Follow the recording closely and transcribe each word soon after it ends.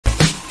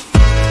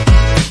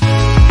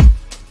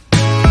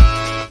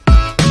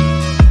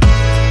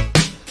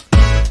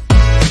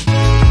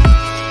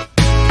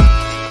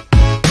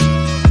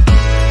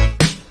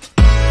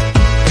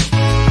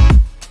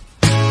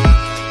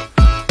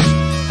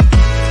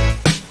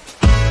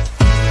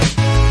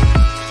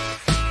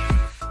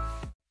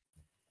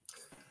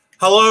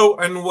Hello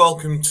and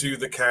welcome to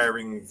The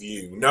Caring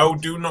View. No,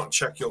 do not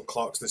check your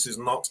clocks. This is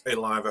not a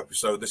live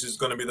episode. This is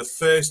going to be the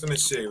first in a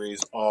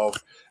series of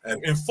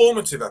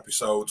informative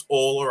episodes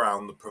all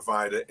around the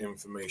Provider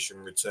Information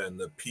Return,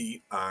 the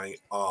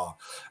PIR.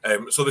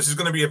 So this is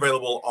going to be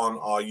available on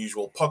our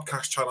usual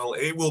podcast channel.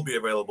 It will be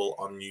available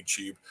on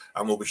YouTube,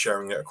 and we'll be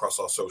sharing it across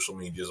our social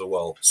medias as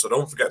well. So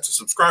don't forget to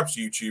subscribe to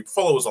YouTube,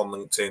 follow us on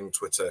LinkedIn,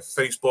 Twitter,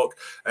 Facebook,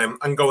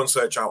 and go and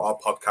search out our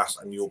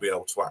podcast and you'll be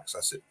able to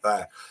access it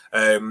there.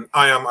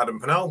 I am Adam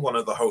Pennell, one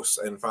of the hosts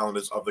and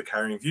founders of The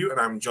Caring View, and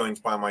I'm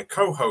joined by my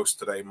co-host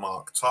today,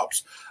 Mark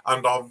Tops,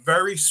 and our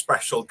very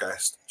special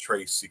guest,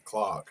 Tracey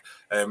Clarke.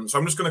 So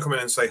I'm just going to come in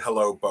and say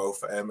hello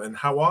both, and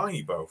how are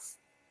you both?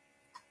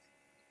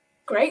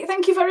 Great,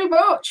 thank you very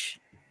much.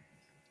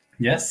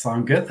 Yes,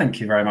 I'm good, thank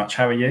you very much.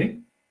 How are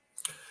you?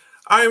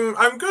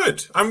 I'm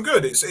good.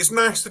 It's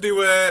nice to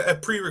do a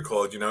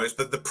pre-record. You know, it's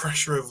the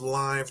pressure of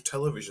live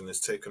television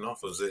is taken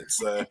off us.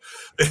 It's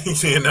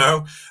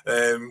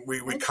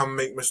we can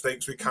make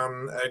mistakes. We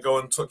can go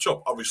and touch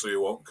up. Obviously, we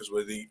won't because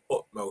we're the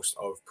utmost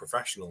of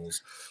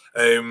professionals.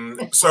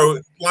 So,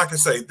 like I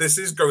say, this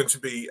is going to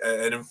be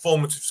an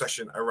informative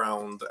session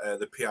around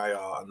the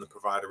PIR and the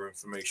Provider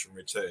Information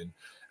Return.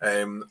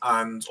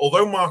 And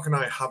although Mark and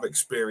I have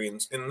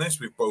experience in this,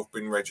 we've both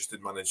been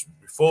registered managers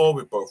before,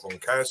 we've both run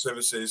care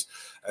services,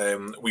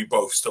 we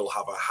both still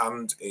have a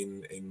hand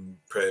in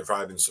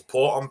providing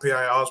support on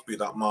PIRs, be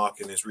that Mark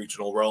in his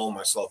regional role,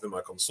 myself in my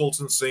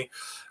consultancy.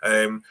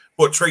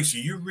 But Tracey,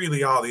 you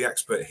really are the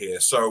expert here.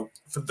 So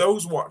for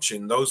those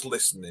watching, those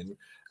listening,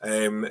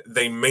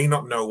 they may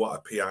not know what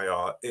a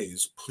PIR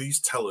is. Please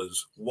tell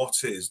us,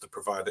 what is the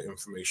Provider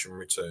Information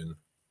Return?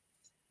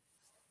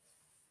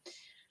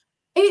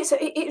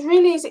 It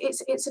really is.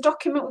 It's a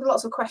document with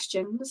lots of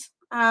questions,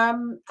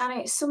 and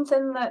it's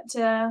something that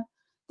the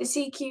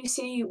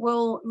CQC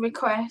will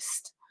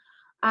request,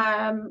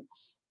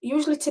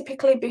 usually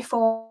typically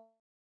before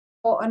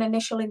an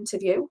initial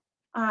interview,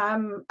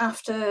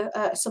 after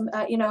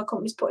a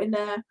company's put in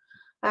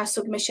a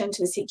submission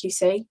to the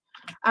CQC,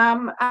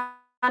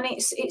 and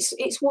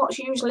it's what's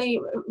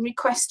usually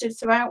requested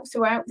throughout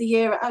the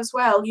year as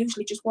well,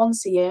 usually just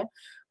once a year.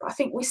 But I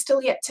think we're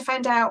still yet to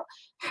find out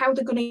how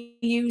they're going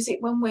to use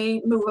it when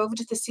we move over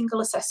to the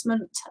single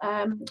assessment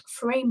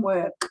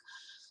framework.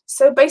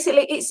 So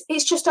basically,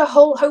 it's just a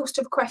whole host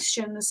of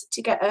questions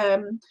to get,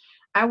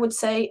 I would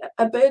say,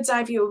 a bird's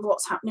eye view of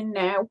what's happening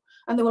now.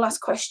 And they will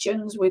ask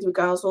questions with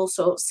regards to all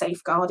sorts of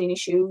safeguarding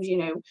issues,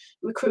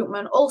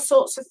 recruitment, all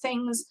sorts of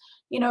things,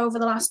 over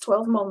the last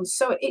 12 months.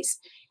 So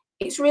it's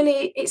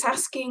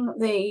asking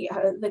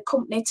the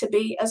company to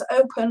be as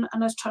open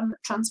and as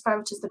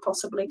transparent as they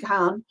possibly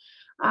can,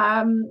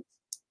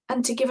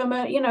 and to give them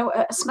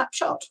a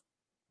snapshot.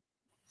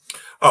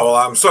 Oh, well,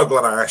 I'm so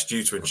glad I asked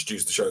you to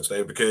introduce the show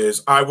today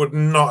because I would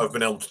not have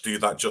been able to do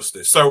that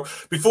justice. So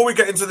before we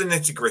get into the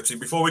nitty gritty,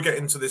 before we get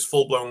into this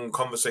full-blown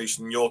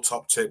conversation, your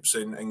top tips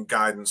and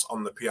guidance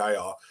on the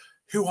PIR,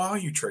 who are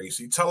you,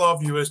 Tracey? Tell our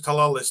viewers, tell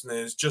our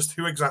listeners, just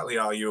who exactly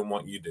are you and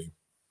what you do?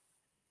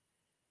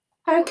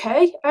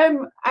 Okay,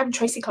 I'm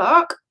Tracey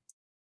Clarke,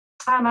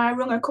 and I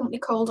run a company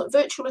called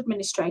Virtual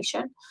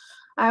Administration.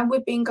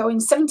 We've been going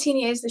 17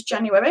 years this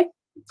January.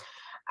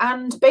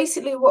 And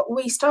basically what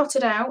we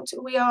started out,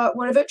 we're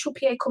a virtual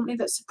PA company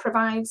that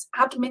provides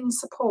admin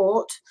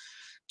support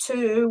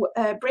to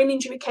brain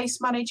injury case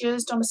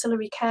managers,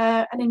 domiciliary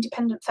care and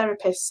independent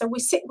therapists. So we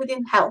sit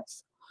within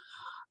health.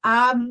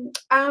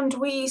 And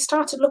we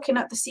started looking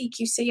at the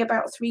CQC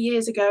about 3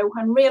 years ago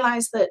and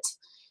realised that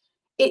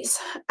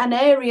it's an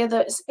area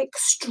that's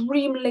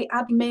extremely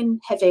admin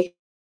heavy.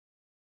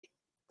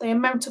 The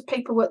amount of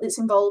paperwork that's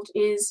involved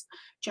is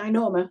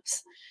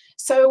ginormous.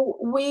 So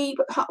we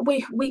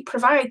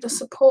provide the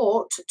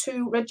support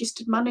to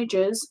registered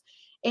managers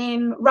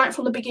in right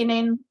from the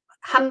beginning,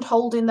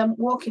 hand-holding them,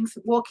 walking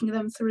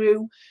them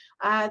through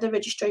the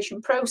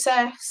registration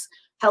process,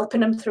 helping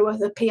them through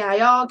the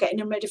PIR, getting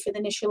them ready for the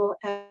initial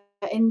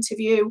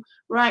interview,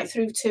 right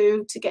through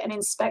to getting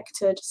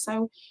inspected.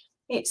 So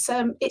it's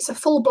a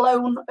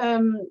full-blown,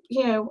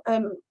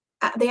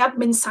 at the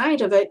admin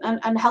side of it,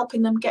 and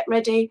helping them get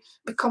ready,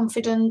 be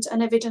confident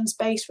and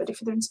evidence-based, ready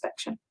for their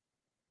inspection.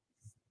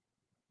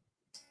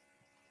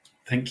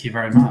 Thank you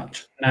very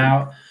much.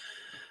 Now,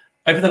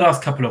 over the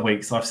last couple of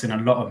weeks, I've seen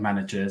a lot of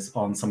managers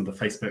on some of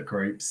the Facebook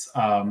groups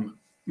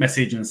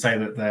message and say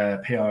that their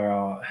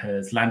PIR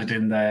has landed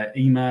in their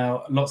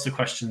email. Lots of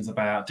questions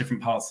about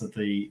different parts of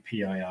the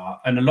PIR,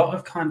 and a lot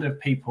of kind of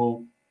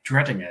people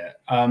dreading it.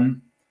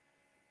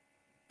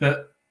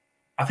 But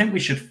I think we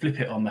should flip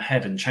it on the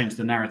head and change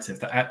the narrative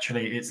that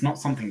actually it's not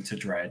something to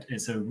dread.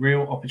 It's a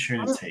real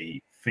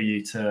opportunity for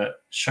you to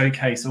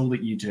showcase all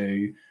that you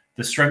do,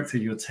 the strength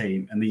of your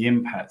team and the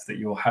impact that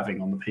you're having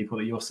on the people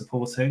that you're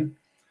supporting.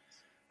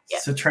 Yeah.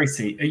 So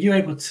Tracey, are you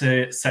able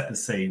to set the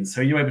scene?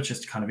 So are you able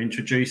just to kind of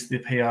introduce the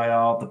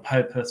PIR, the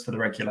purpose for the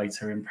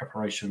regulator in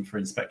preparation for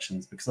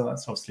inspections? Because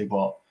that's obviously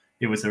what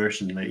it was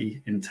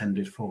originally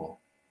intended for.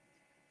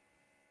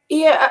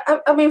 Yeah,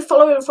 I mean,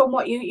 following from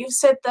what you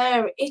said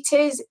there,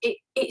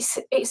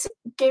 it's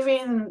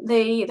giving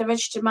the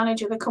registered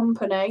manager of the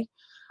company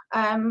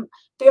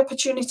the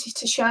opportunity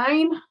to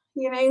shine,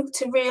 you know,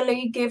 to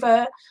really give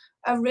a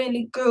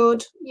really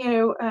good, you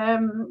know,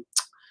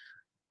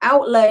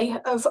 outlay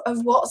of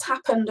what's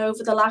happened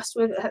over the last,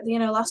 you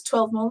know, last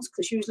 12 months,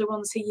 because usually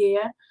once a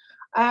year,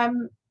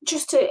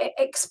 just to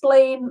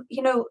explain,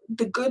 you know,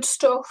 the good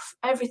stuff,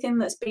 everything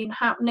that's been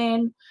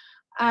happening,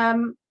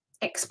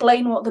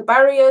 explain what the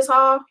barriers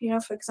are, you know,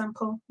 for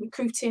example,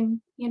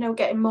 recruiting, you know,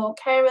 getting more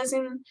carers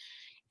in.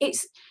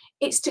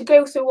 It's to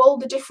go through all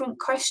the different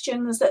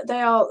questions that the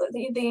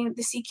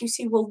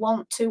CQC will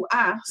want to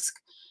ask.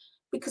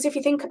 Because if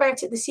you think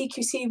about it, the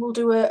CQC will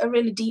do a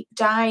really deep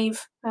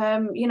dive,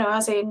 you know,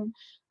 as in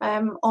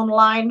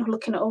online,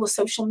 looking at all the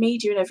social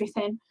media and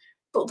everything.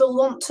 But they'll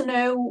want to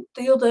know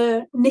the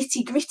other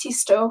nitty-gritty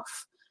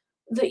stuff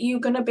that you're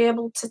going to be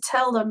able to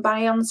tell them by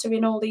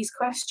answering all these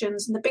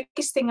questions. And the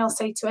biggest thing I'll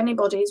say to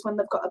anybody is when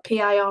they've got a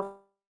PIR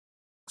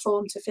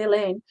form to fill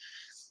in,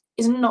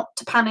 is not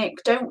to panic.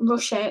 Don't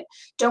rush it.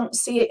 Don't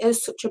see it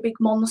as such a big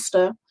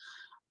monster.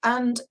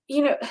 And,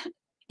 you know,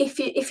 if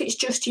it's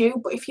just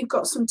you, but if you've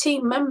got some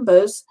team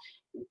members,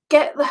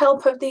 get the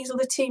help of these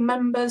other team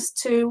members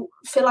to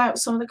fill out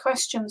some of the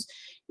questions.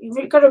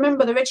 You've got to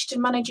remember the registered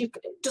manager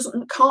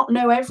can't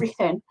know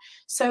everything.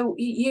 So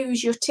you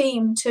use your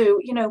team to,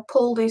 you know,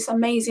 pull this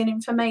amazing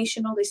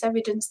information, all this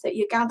evidence that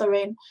you're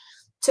gathering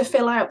to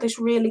fill out this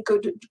really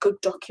good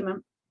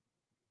document.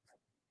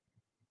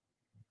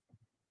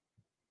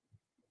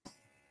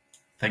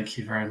 Thank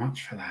you very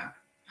much for that.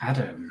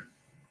 Adam.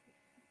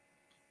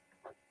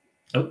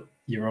 Oh,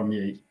 you're on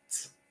mute.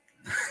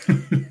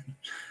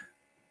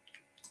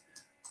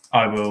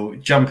 I will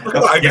jump.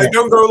 I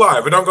don't go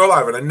live. I don't go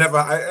live, and I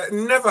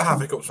never have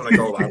hiccups when I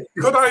go live.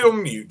 Could I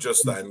unmute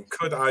just then?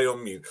 Could I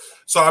unmute?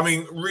 So, I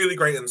mean, really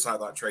great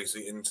insight that,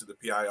 Tracey, into the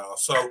PIR.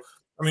 So,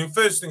 I mean,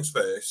 first things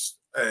first.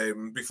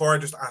 Before I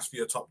just ask for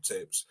your top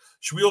tips,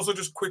 should we also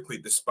just quickly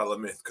dispel a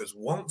myth? Because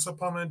once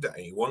upon a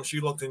day, once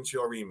you logged into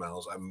your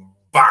emails and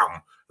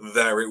bam,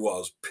 there it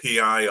was,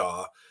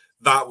 PIR.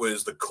 That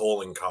was the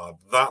calling card.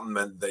 That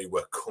meant they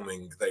were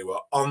coming. They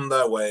were on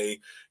their way.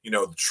 You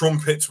know, the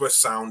trumpets were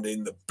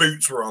sounding, the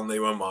boots were on, they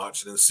were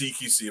marching, and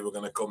CQC were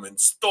going to come and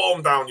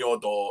storm down your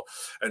door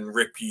and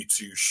rip you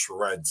to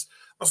shreds.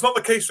 That's not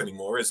the case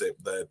anymore, is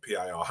it, the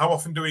PIR? How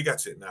often do we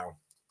get it now?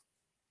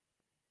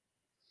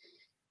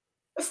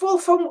 Well,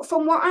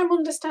 from what I'm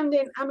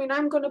understanding, I mean,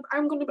 I'm gonna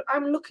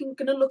look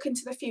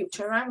into the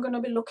future. I'm gonna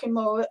be looking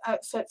more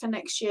at for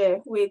next year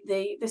with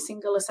the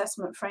single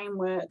assessment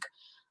framework.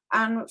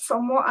 And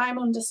from what I'm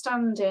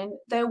understanding,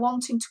 they're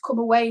wanting to come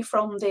away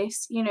from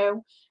this, you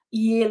know,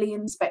 yearly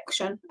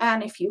inspection.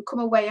 And if you come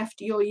away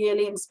after your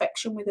yearly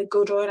inspection with a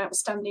good or an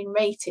outstanding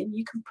rating,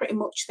 you can pretty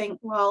much think,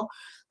 well,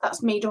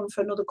 that's me done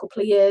for another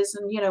couple of years,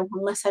 and, you know,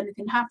 unless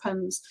anything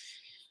happens.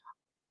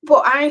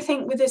 But I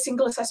think with the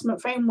single assessment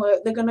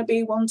framework, they're going to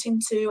be wanting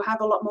to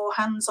have a lot more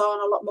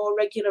hands-on, a lot more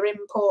regular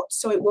input.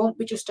 So it won't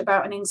be just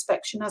about an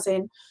inspection, as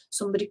in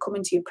somebody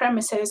coming to your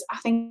premises. I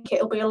think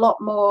it'll be a lot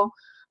more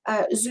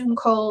Zoom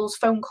calls,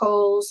 phone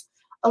calls,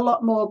 a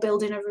lot more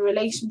building of a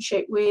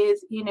relationship with,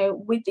 you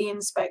know, with the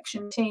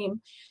inspection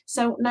team.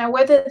 So now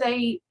whether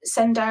they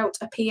send out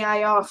a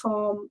PIR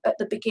form at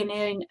the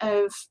beginning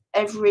of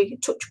every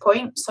touch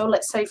point, so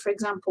let's say, for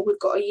example, we've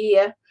got a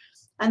year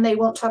and they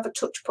want to have a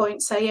touch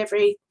point, say,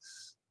 every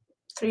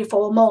 3 or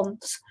 4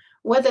 months,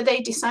 whether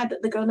they decide that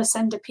they're going to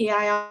send a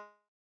PIR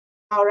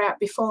out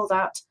before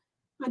that,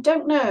 I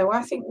don't know.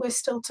 I think we're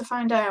still to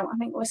find out. I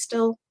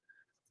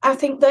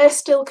think they're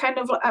still kind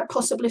of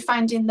possibly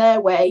finding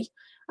their way,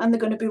 and they're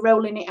going to be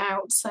rolling it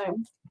out. So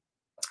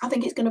I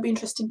think it's going to be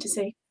interesting to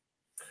see.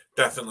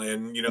 Definitely,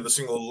 and you know, the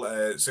single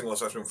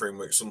assessment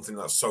framework is something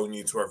that's so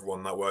new to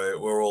everyone that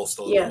we're all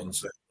still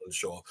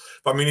unsure.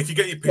 But I mean, if you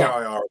get your PIR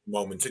at the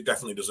moment, it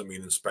definitely doesn't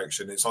mean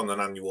inspection. It's on an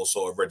annual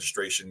sort of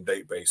registration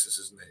date basis,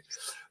 isn't it?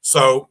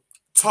 So,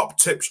 top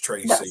tips,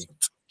 Tracey.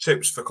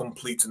 Tips for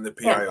completing the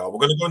PIR. We're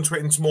going to go into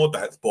it into more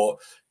depth, but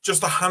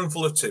just a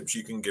handful of tips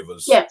you can give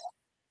us. Yeah.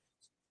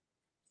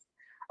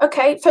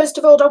 Okay. First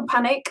of all, don't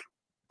panic.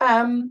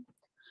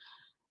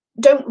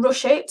 Don't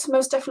rush it.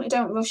 Most definitely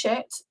don't rush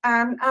it.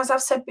 And as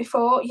I've said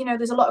before, you know,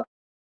 there's a lot of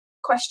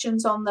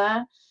questions on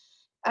there.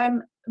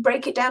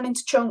 Break it down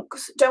into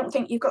chunks. Don't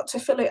think you've got to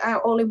fill it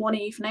out all in one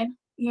evening.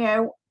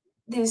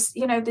 There's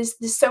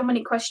so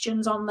many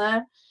questions on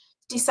there.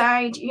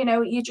 Decide, you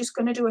know, you're just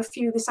going to do a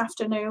few this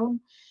afternoon.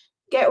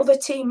 Get other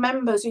team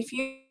members. If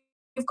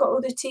you've got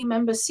other team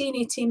members,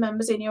 senior team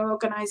members in your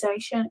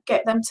organisation,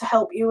 get them to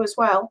help you as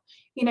well.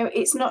 You know,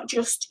 it's not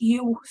just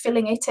you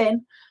filling it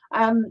in.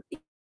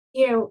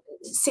 You know,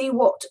 see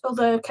what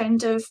other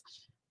kind of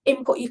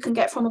input you can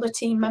get from other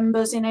team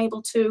members in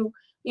able to,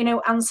 you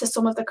know, answer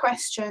some of the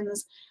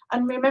questions.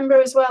 And remember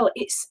as well,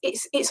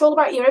 it's all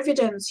about your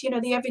evidence. You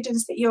know, the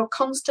evidence that you're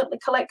constantly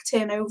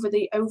collecting over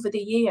the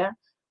year.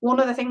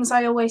 One of the things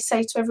I always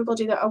say to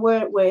everybody that I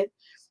work with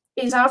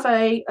is have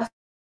a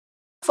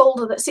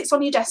folder that sits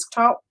on your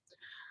desktop,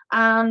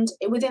 and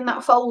within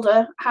that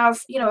folder have,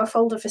 you know, a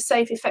folder for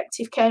safe,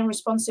 effective care and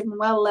responsive and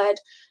well led,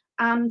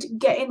 and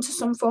get into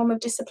some form of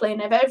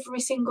discipline of every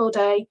single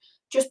day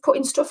just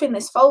putting stuff in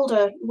this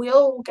folder. We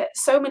all get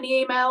so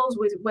many emails,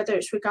 with whether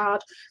it's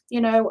regard, you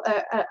know,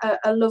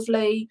 a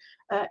lovely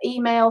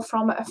email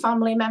from a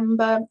family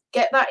member.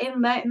 Get that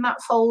in there in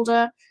that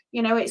folder.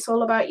 You know, it's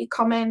all about your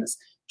comments,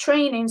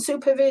 training,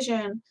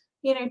 supervision,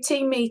 you know,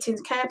 team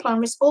meetings, care plan,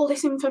 risk, all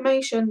this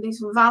information,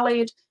 this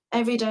valid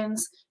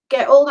evidence.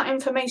 Get all that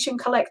information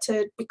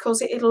collected,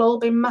 because it'll all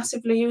be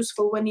massively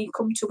useful when you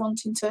come to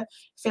wanting to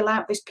fill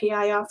out this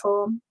PIR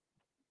form.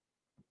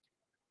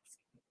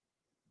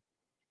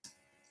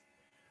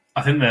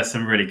 I think there's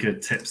some really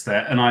good tips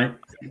there. And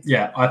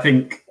I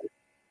think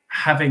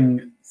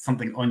having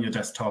something on your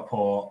desktop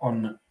or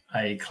on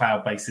a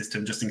cloud-based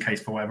system, just in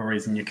case for whatever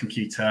reason your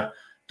computer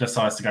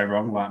decides to go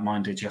wrong, like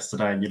mine did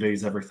yesterday, and you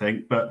lose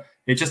everything. But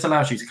it just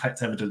allows you to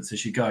collect evidence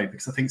as you go,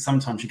 because I think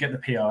sometimes you get the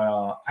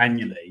PIR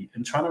annually,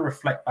 and trying to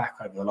reflect back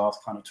over the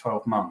last kind of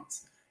 12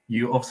 months,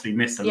 you obviously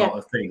miss a lot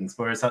of things.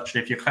 Whereas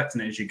actually, if you're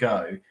collecting it as you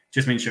go, it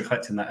just means you're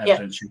collecting that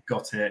evidence, you've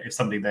got it. If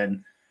somebody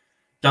then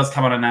does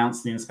come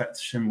unannounced, the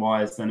inspection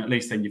wise, then at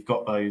least then you've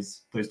got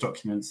those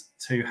documents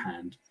to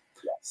hand.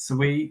 So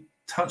we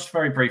touched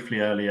very briefly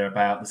earlier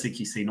about the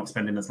CQC not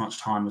spending as much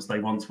time as they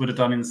once would have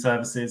done in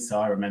services. So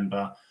I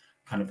remember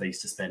kind of they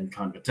used to spend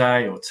kind of a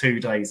day or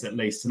 2 days at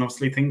least. And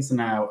obviously things are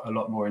now a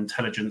lot more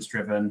intelligence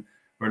driven,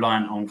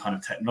 reliant on kind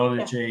of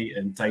technology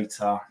and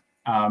data.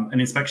 And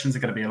inspections are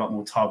going to be a lot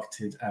more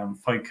targeted and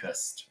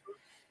focused.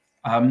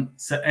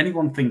 So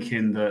anyone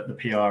thinking that the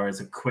PR is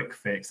a quick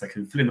fix, they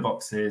can fill in the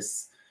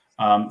boxes,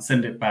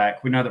 send it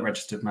back. We know that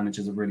registered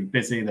managers are really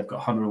busy. They've got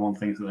 101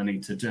 things that they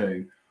need to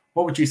do.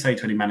 What would you say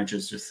to any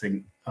managers just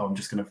think, oh, I'm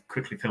just going to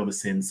quickly fill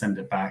this in, send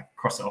it back,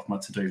 cross it off my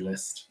to-do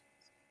list?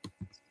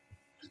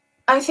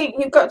 I think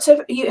you've got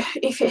to,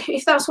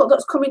 if that's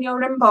what's come in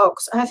your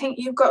inbox, I think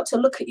you've got to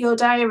look at your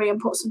diary and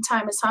put some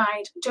time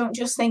aside. Don't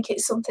just think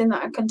it's something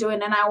that I can do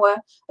in an hour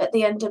at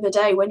the end of the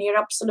day when you're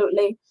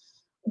absolutely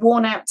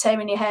worn out,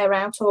 tearing your hair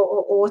out,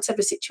 or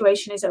whatever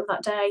situation is of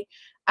that day.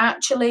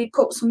 Actually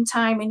put some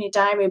time in your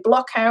diary,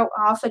 block out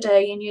half a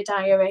day in your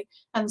diary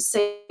and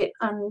sit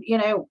and, you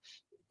know,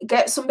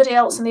 get somebody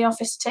else in the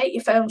office to take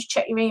your phones,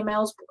 check your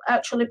emails,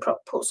 actually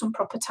put some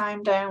proper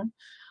time down.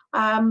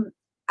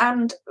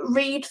 And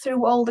read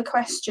through all the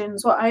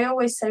questions. What I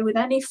always say with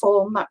any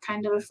form, that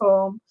kind of a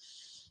form,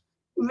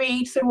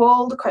 read through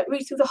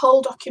the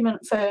whole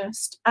document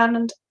first.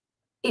 And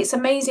it's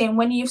amazing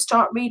when you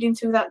start reading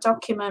through that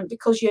document,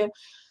 because you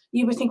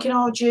were thinking,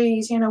 oh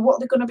geez, you know, what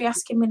they're going to be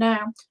asking me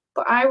now.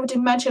 But I would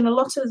imagine a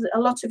lot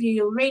of you,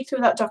 you'll read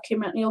through that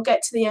document and you'll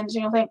get to the end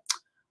and you'll think,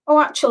 oh,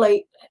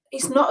 actually,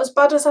 it's not as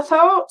bad as I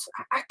thought.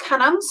 I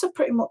can answer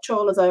pretty much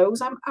all of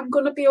those. I'm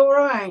going to be all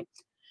right.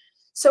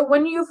 So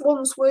when you've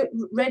once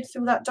read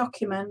through that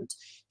document,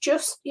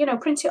 just, you know,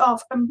 print it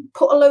off and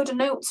put a load of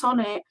notes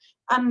on it,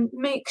 and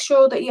make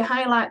sure that you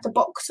highlight the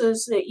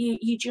boxes that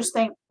you just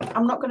think,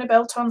 I'm not going to be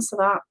able to answer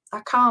that.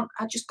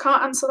 I just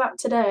can't answer that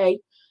today.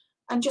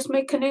 And just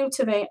make a note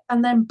of it,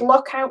 and then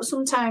block out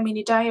some time in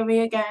your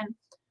diary again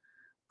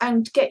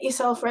and get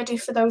yourself ready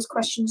for those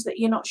questions that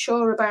you're not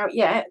sure about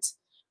yet.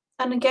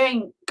 And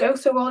again, go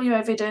through all your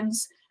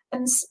evidence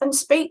and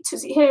speak to,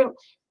 you know,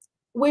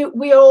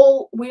 we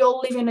all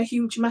live in a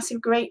huge,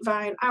 massive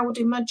grapevine. I would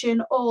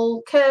imagine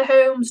all care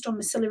homes,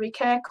 domiciliary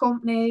care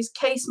companies,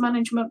 case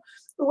management,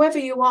 whoever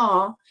you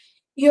are,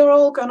 you're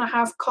all going to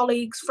have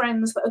colleagues,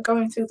 friends that are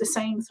going through the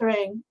same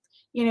thing,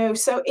 you know.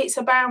 So it's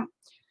about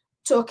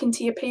talking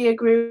to your peer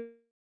group.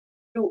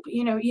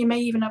 You know, you may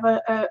even have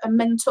a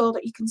mentor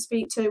that you can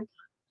speak to.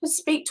 Just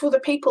speak to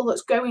other people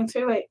that's going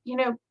through it. You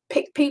know,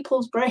 pick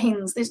people's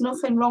brains. There's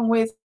nothing wrong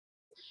with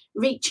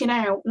reaching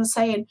out and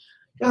saying,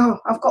 oh,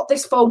 I've got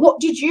this form. What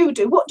did you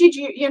do? What did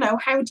you know,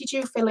 how did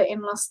you fill it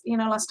in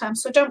last time?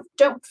 So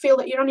don't feel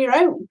that you're on your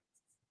own.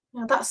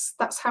 You know,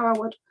 that's how I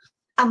would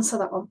answer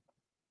that one.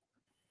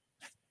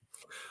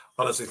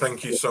 Honestly,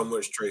 thank you so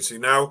much, Tracey.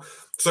 Now,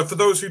 so for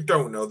those who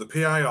don't know, the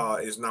PIR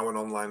is now an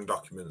online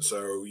document.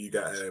 So you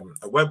get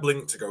a web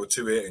link to go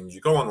to it, and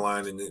you go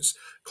online, and it's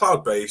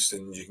cloud-based,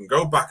 and you can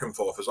go back and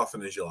forth as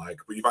often as you like,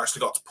 but you've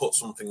actually got to put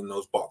something in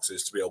those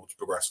boxes to be able to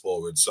progress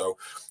forward. So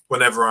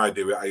whenever I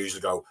do it, I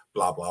usually go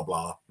blah, blah,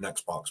 blah,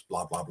 next box,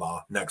 blah, blah,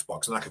 blah, next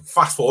box. And I can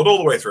fast forward all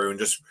the way through and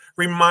just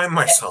remind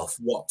myself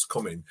what's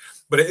coming.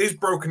 But it is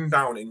broken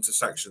down into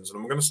sections, and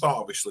I'm going to start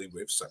obviously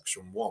with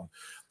section 1.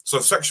 So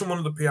section 1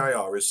 of the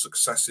PIR is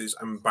successes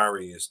and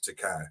barriers to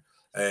care.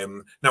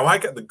 Now I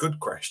get the good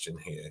question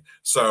here.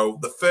 So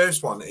the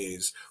first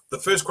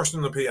question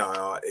in the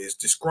PIR is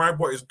describe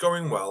what is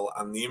going well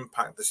and the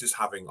impact this is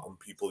having on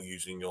people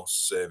using your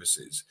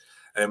services.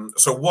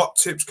 So what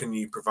tips can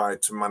you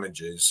provide to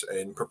managers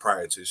and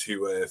proprietors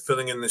who are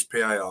filling in this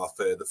PIR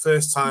for the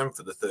first time,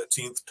 for the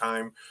 13th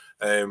time?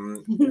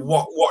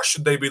 What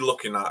should they be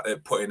looking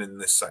at putting in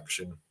this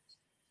section?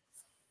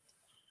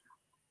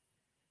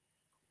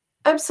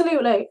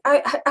 Absolutely.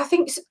 I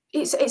think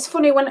it's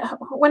funny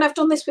when I've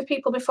done this with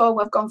people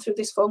before. I've gone through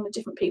this form with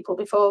different people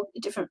before,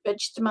 different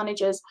registered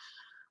managers,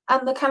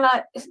 and they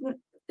have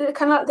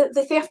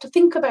to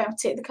think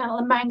about it. The kind of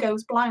the mind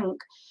goes blank.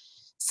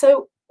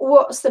 So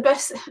what's the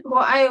best?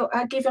 What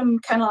I give them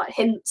kind of like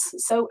hints.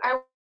 So I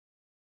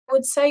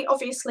would say,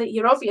 obviously,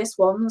 your obvious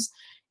ones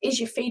is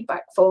your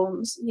feedback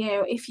forms. You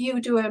know, if you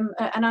do an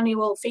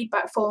annual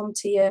feedback form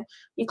to your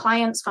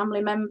clients,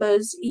 family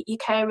members, your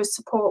carers,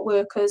 support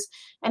workers,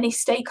 any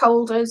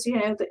stakeholders, you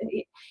know,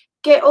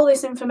 get all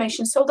this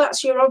information. So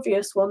that's your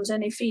obvious ones,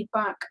 any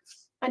feedback,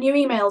 and your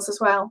emails as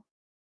well.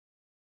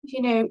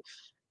 You know,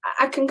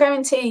 I can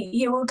guarantee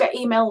you will get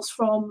emails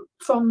from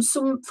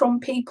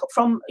people,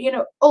 from, you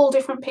know, all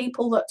different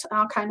people that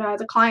are kind of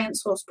either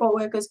clients or support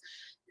workers,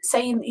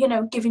 saying, you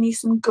know, giving you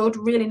some good,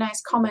 really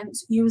nice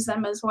comments. Use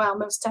them as well,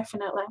 most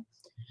definitely.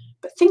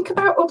 But think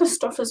about other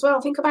stuff as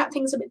well. Think about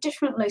things a bit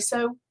differently.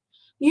 So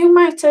you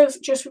might have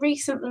just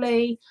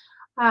recently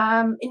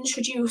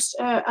introduced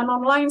an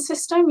online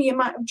system. You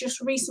might have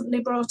just recently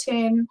brought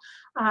in,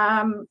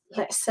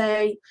 let's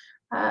say,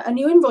 a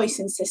new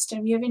invoicing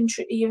system. You've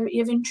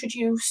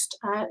introduced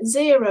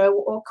Xero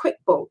or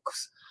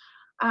QuickBooks,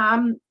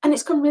 and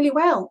it's gone really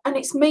well, and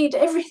it's made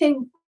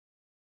everything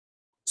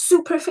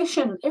super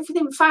efficient,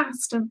 everything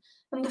fast, and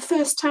the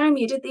first time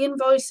you did the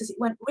invoices, it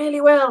went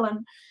really well.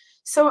 And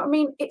so, I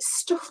mean, it's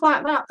stuff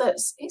like that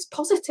it's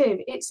positive.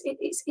 It's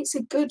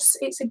a good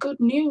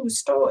news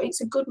story.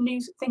 It's a good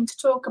news thing to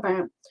talk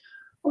about.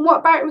 And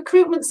what about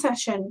recruitment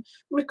session?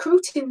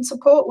 Recruiting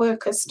support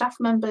workers, staff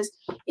members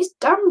is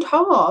damned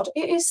hard.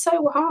 It is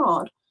so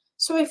hard.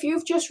 So if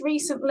you've just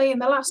recently, in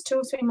the last 2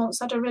 or 3 months,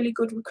 had a really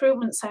good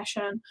recruitment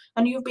session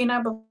and you've been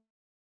able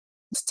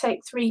to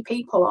take 3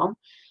 people on,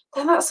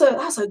 then that's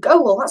a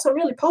goal. That's a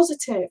really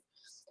positive.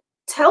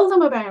 Tell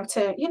them about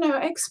it. You know,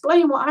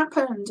 explain what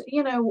happened.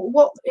 You know,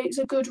 what it's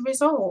a good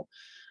result.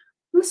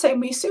 And the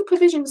same with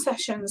supervision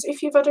sessions.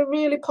 If you've had a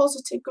really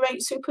positive,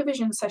 great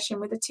supervision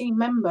session with a team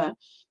member,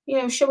 you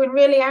know, showing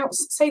really out,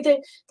 say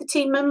the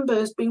team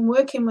member's been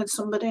working with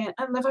somebody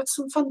and they've had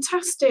some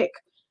fantastic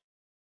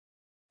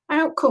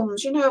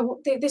outcomes, you know,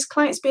 this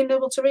client's been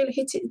able to really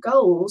hit its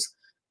goals,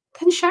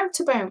 then shout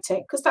about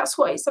it, because that's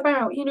what it's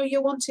about. You know,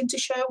 you're wanting to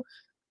show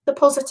the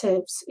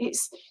positives.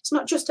 It's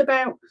not just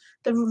about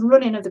the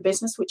running of the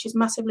business, which is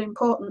massively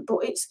important, but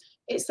it's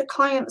the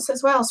clients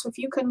as well. So if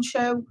you can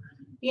show,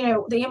 you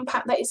know, the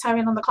impact that it's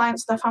having on the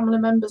clients, their family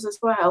members as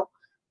well,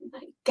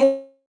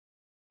 get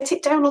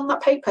it down on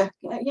that paper,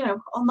 you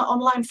know, on that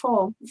online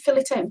form, fill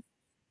it in.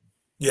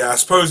 Yeah, I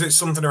suppose it's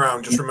something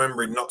around just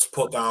remembering not to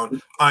put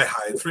down, I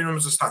hired 3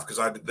 members of staff because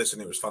I did this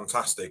and it was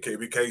fantastic. It would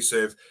be a case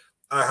of,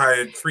 I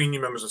hired 3 new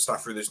members of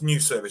staff through this new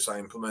service I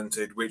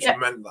implemented, which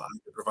meant that I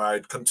could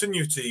provide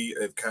continuity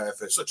of care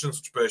for such and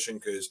such person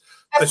because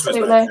this was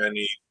their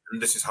journey and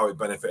this is how it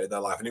benefited their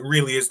life. And it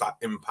really is that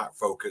impact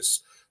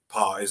focus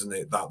part, isn't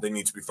it, that they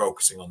need to be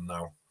focusing on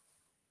now.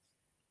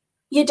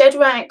 You're dead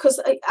right, because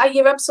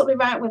you're absolutely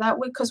right with that,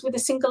 because with a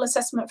single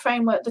assessment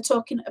framework, they're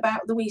talking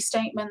about the we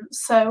statement.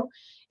 So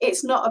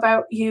it's not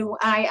about you,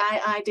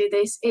 I did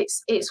this.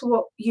 It's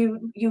what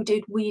you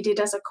did, we did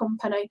as a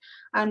company,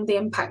 and the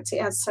impact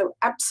it has. So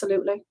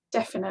absolutely,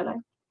 definitely.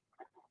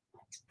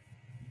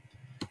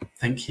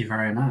 Thank you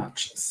very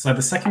much. So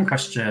the second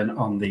question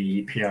on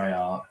the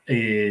PIR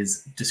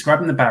is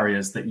describing the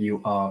barriers that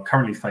you are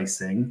currently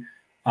facing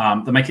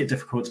that make it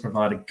difficult to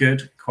provide a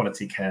good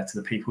quality care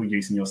to the people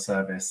using your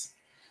service.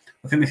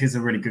 I think this is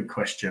a really good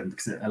question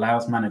because it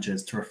allows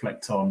managers to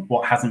reflect on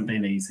what hasn't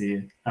been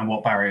easy and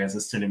what barriers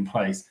are still in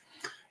place.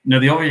 You know,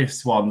 the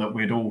obvious one that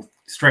we'd all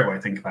straight away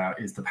think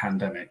about is the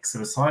pandemic. So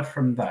aside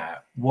from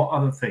that, what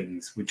other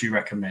things would you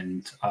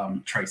recommend,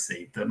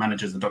 Tracey, that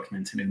managers are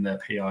documenting in their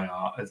PIR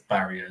as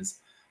barriers?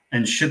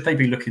 And should they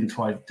be looking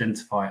to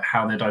identify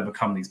how they'd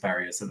overcome these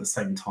barriers at the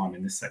same time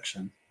in this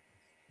section?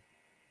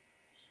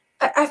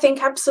 I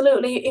think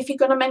absolutely. If you're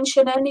going to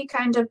mention any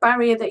kind of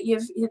barrier that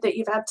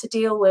you've had to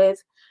deal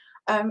with,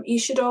 you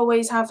should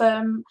always have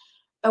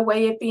a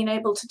way of being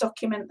able to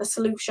document the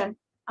solution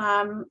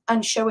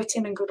and show it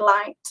in a good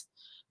light.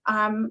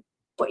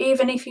 But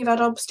even if you've had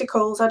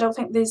obstacles, I don't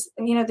think there's,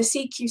 you know, the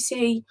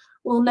CQC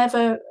will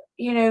never,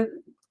 you know,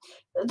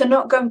 they're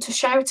not going to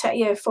shout at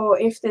you for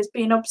if there's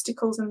been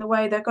obstacles in the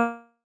way. They're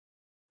going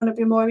to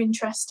be more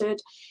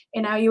interested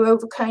in how you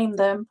overcame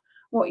them,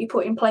 what you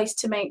put in place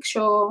to make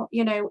sure,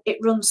 you know, it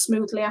runs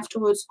smoothly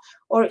afterwards,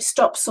 or it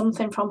stops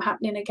something from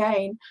happening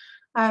again.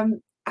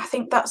 I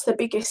think that's the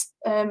biggest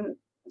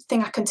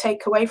thing I can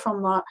take away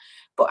from that.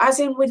 But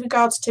as in with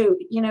regards to,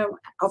 you know,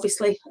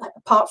 obviously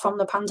apart from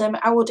the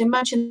pandemic, I would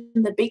imagine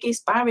the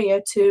biggest barrier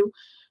to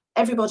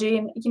everybody,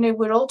 and you know,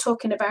 we're all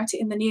talking about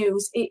it in the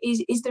news,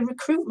 is the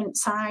recruitment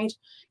side.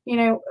 You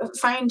know,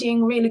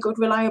 finding really good,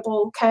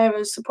 reliable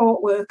carers,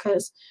 support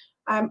workers.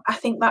 I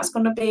think that's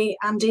going to be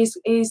and is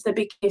the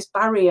biggest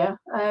barrier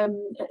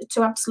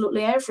to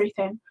absolutely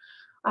everything.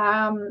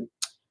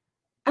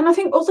 And I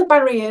think other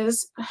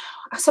barriers,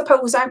 I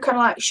suppose I kind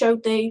of like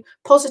showed the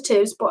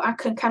positives, but I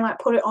can kind of like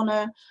put it on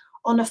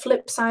on a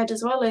flip side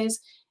as well is,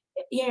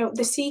 the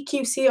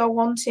CQC are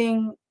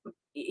wanting,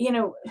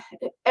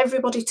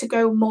 everybody to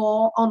go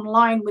more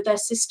online with their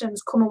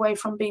systems, come away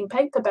from being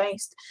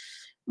paper-based.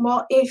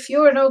 Well, if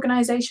you're an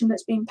organisation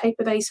that's been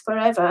paper-based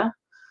forever,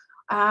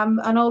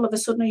 and all of a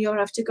sudden you're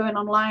after going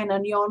online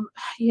and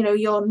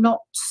you're not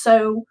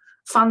so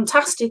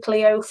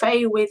fantastically au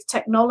fait with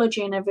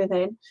technology and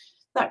everything,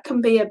 that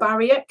can be a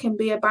barrier. It can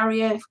be a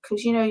barrier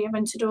because you're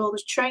having to do all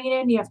this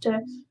training. You have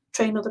to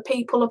train other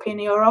people up in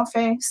your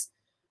office.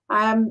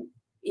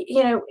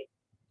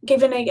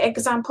 Giving an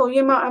example,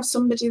 you might have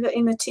somebody that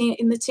in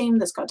the team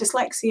that's got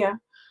dyslexia.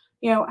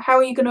 How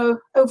are you going to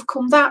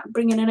overcome that?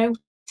 Bringing an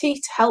OT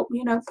to help,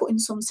 put in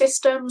some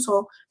systems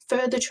or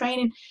further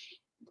training.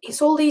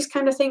 It's all these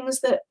kind of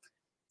things that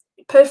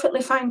are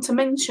perfectly fine to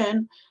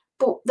mention,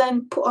 but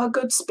then put a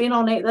good spin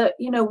on it that,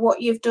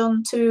 what you've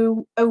done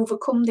to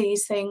overcome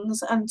these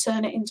things and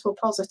turn it into a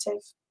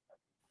positive.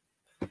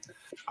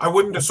 I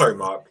wonder, sorry,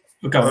 Mark.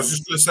 I was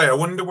just going to say, I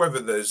wonder whether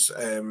there's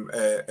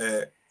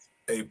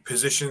a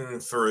position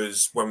for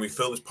us when we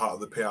fill this part of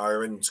the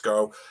PIR in to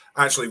go,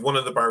 actually, one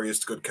of the barriers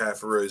to good care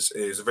for us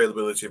is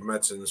availability of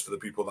medicines for the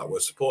people that we're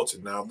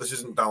supporting. Now, this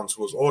isn't down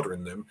to us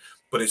ordering them,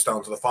 but it's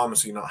down to the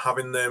pharmacy not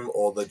having them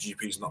or the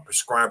GPs not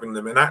prescribing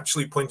them, and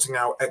actually pointing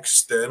out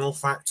external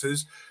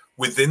factors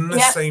within the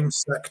same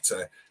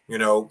sector,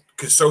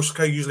 because social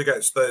care usually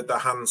gets the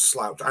hands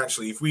slapped.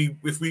 Actually, if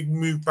we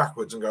move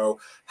backwards and go,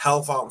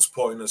 health aren't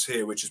supporting us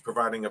here, which is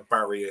providing a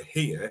barrier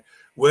here,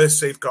 we're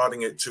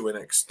safeguarding it to an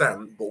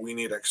extent, but we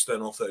need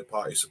external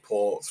third-party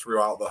support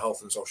throughout the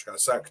health and social care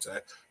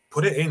sector.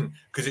 Put it in,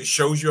 because it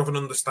shows you have an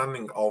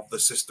understanding of the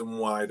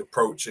system-wide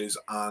approaches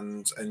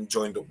and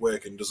joined-up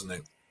working, doesn't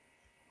it?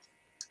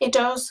 It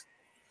does.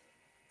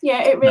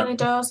 Yeah, it really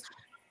does.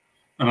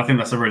 And I think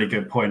that's a really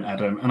good point,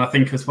 Adam. And I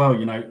think as well,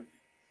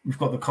 we've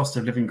got the cost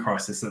of living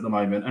crisis at the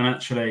moment. And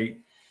actually,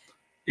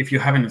 if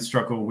you're having a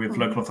struggle with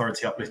local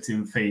authority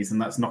uplifting fees,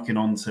 and that's knocking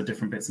on to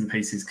different bits and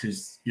pieces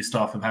because your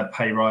staff have had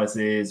pay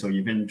rises or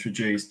you've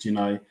introduced,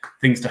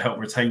 things to help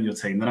retain your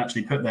team, then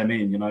actually put them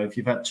in. If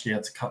you've actually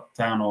had to cut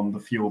down on the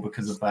fuel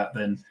because of that,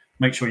 then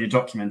make sure you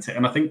document it.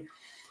 And I think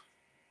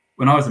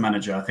when I was a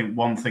manager, I think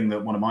one thing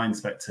that one of my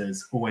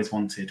inspectors always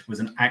wanted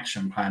was an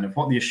action plan of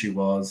what the issue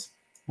was,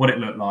 what it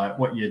looked like,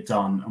 what you'd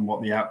done, and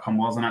what the outcome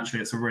was. And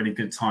actually, it's a really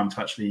good time to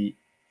actually,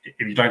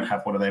 if you don't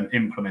have one of them,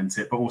 implement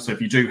it. But also,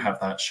 if you do have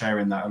that,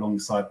 sharing that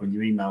alongside when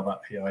you email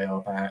that PIR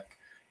back,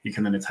 you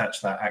can then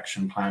attach that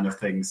action plan of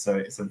things. So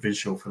it's a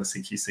visual for the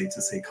CQC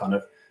to see kind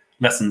of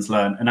lessons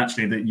learned, and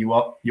actually that you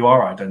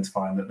are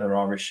identifying that there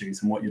are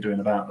issues and what you're doing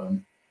about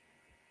them.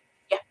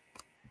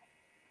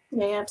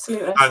 Yeah,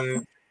 absolutely.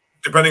 And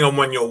depending on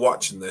when you're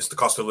watching this, the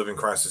cost of living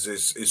crisis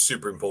is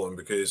super important,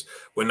 because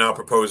we're now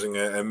proposing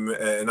a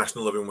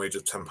national living wage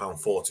of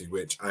 £10.40,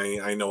 which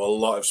I know a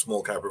lot of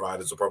small care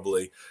providers are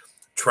probably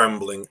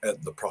trembling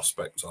at the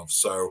prospect of.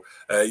 So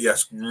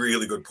yes,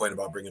 really good point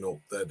about bringing up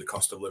the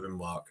cost of living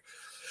mark.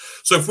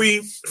 So if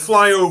we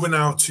fly over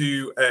now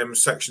to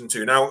section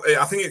 2, now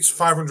I think it's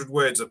 500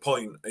 words a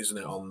point, isn't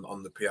it,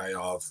 on the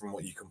PIR from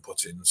what you can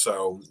put in.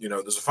 So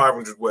there's a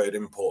 500 word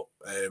input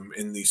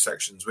in these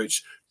sections,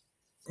 which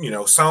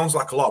sounds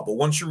like a lot, but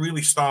once you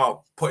really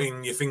start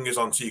putting your fingers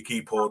onto your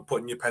keyboard,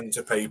 putting your pen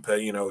to paper,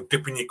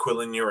 dipping your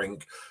quill in your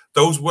ink,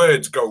 those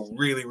words go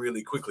really,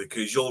 really quickly,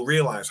 because you'll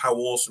realize how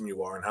awesome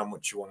you are and how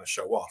much you want to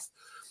show off.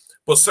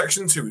 But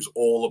section 2 is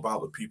all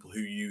about the people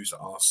who use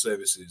our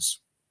services.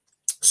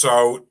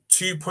 So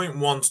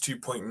 2.1 to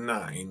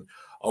 2.9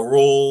 are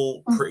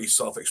all pretty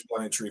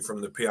self-explanatory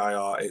from the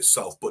PIR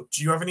itself, but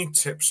do you have any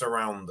tips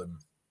around them?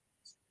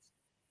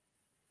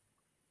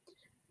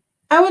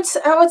 I would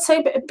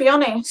say, be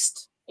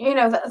honest.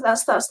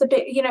 That's the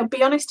bit.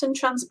 Be honest and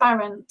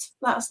transparent.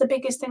 That's the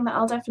biggest thing that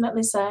I'll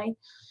definitely say.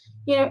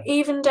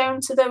 Even down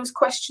to those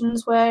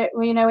questions where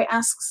it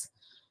asks,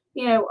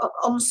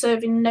 on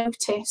serving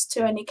notice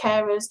to any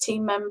carers,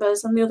 team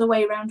members, and the other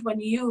way around when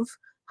you've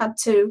had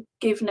to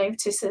give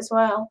notice as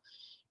well.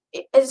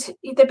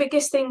 The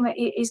biggest thing that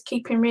is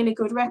keeping really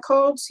good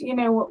records. If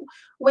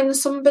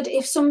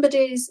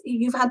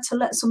you've had to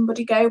let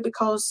somebody go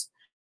because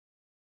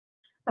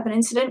of an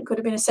incident, could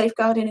have been a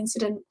safeguarding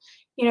incident,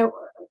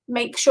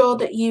 make sure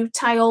that you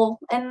tie all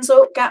ends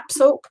up, gaps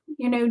up,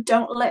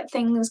 don't let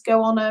things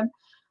go on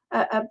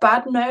a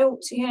bad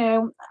note.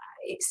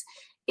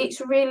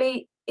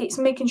 It's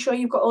making sure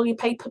you've got all your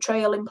paper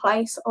trail in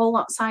place, all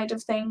that side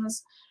of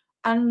things,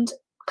 and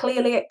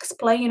clearly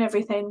explain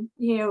everything.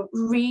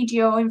 Read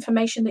your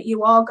information that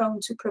you are going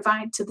to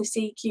provide to the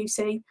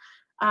CQC,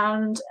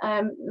 and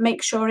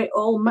make sure it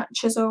all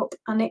matches up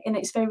and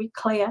it's very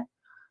clear.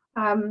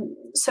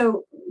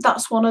 So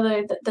that's one of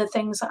the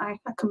things that I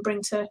can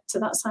bring to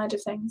that side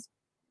of things.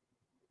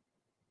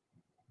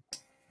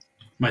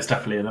 Most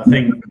definitely. And I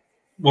think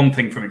one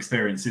thing from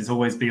experience is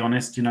always be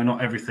honest.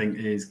 Not everything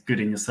is good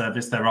in your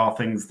service. There are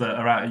things that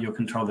are out of your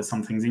control. There's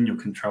some things in your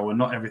control, and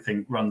not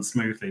everything runs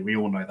smoothly. We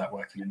all know that,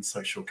 working in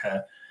social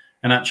care.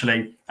 And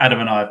actually, Adam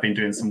and I have been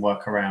doing some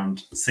work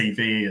around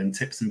CV and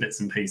tips and bits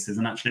and pieces.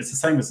 And actually, it's the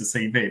same as the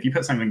CV. If you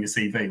put something in your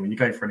CV, when you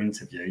go for an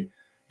interview,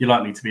 you're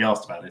likely to be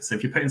asked about it. So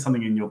if you're putting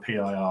something in your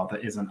PIR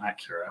that isn't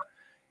accurate,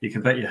 you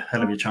can bet your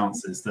hell of your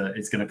chances that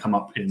it's going to come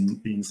up in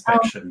the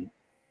inspection.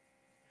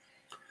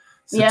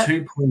 So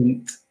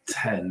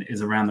 2.10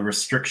 is around the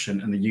restriction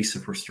and the use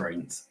of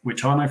restraints,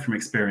 which I know from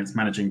experience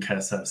managing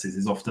care services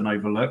is often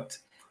overlooked.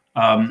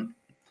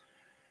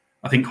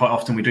 I think quite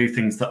often we do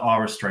things that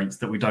are restraints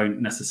that we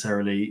don't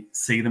necessarily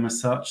see them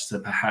as such. So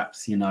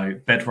perhaps, you know,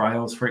 bed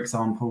rails, for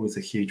example, is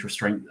a huge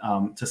restraint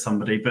to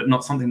somebody, but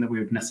not something that we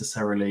would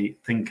necessarily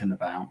thinking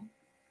about.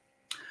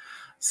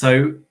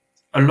 So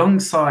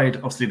alongside,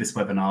 obviously, this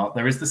webinar,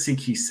 there is the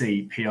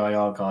CQC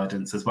PIR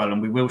guidance as well,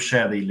 and we will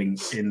share the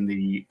link in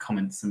the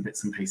comments and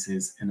bits and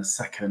pieces in a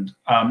second.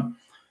 But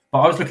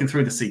I was looking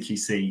through the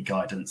CQC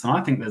guidance, and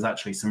I think there's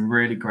actually some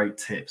really great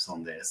tips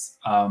on this.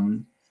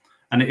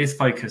 And it is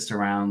focused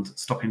around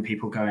stopping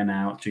people going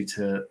out due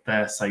to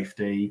their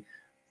safety,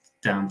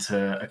 down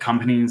to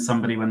accompanying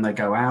somebody when they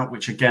go out,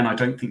 which again, I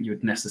don't think you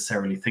would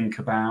necessarily think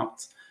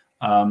about.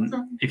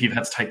 If you've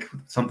had to take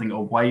something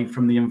away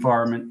from the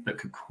environment that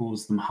could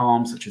cause them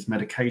harm, such as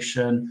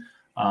medication,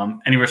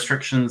 any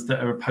restrictions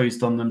that are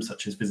imposed on them,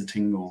 such as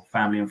visiting or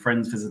family and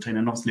friends visiting.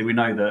 And obviously we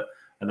know that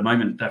at the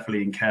moment,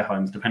 definitely in care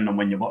homes, depending on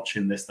when you're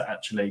watching this, that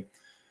actually,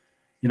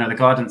 you know, the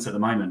guidance at the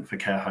moment for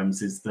care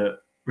homes is that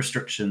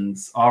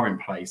restrictions are in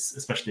place,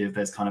 especially if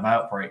there's kind of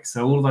outbreaks.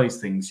 So all those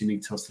things you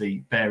need to obviously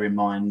bear in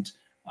mind,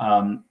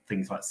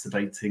 things like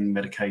sedating,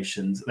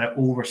 medications, they're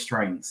all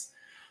restraints.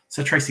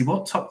 So Tracey,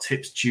 what top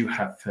tips do you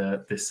have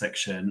for this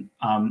section?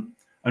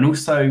 And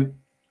also,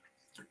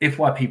 if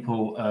while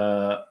people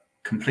are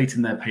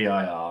completing their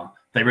PIR,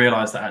 they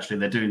realise that actually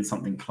they're doing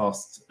something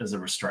classed as a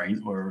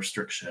restraint or a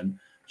restriction,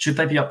 should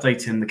they be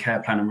updating the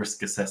care plan and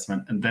risk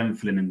assessment and then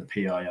filling in the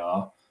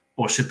PIR?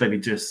 Or should they be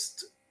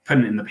just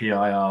putting it in the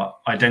PIR,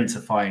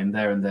 identifying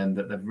there and then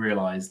that they've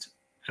realised,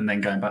 and then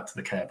going back to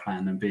the care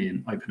plan and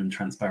being open and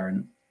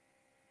transparent?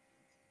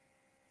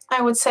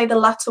 I would say the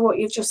latter, what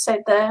you've just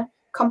said there.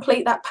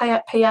 Complete that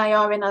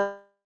PIR in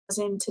as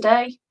in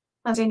today,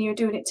 as in you're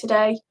doing it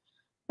today,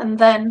 and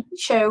then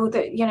show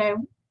that, you know,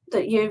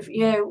 that you've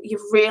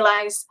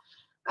realised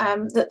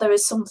that there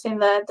is something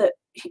there that,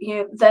 you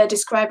know, they're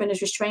describing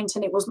as restraint,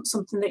 and it wasn't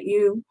something that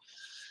you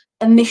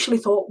initially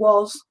thought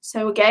was.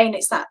 So again,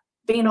 it's that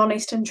being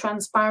honest and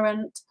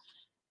transparent,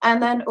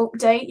 and then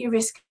update your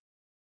risk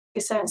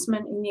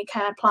assessment in your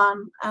care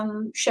plan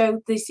and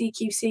show the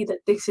CQC that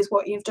this is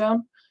what you've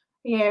done,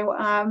 you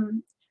know.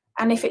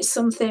 And if it's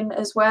something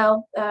as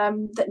well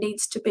that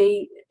needs to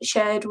be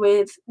shared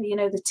with, you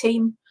know, the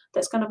team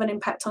that's going to have an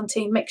impact on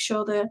team, make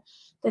sure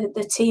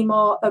the team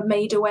are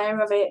made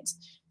aware of it.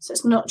 So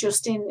it's not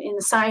just in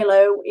the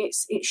silo,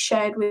 it's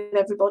shared with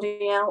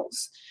everybody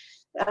else.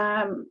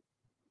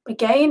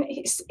 Again,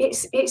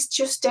 it's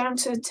just down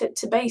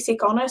to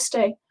basic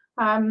honesty.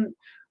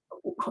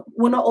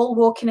 We're not all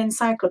walking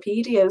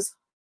encyclopedias,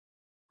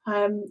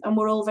 and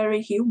we're all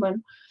very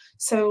human.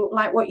 So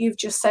like what you've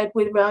just said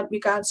with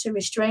regards to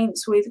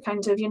restraints, with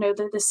kind of, you know,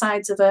 the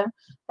sides of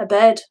a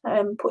bed,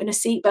 putting a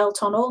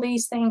seatbelt on, all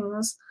these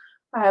things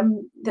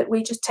that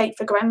we just take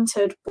for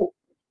granted, but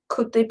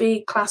could they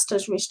be classed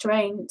as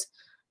restraint?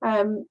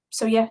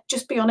 So yeah,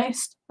 just be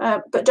honest,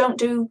 but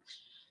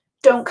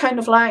don't kind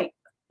of like,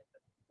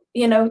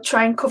 you know,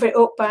 try and cover it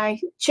up by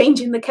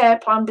changing the care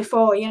plan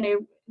before, you know,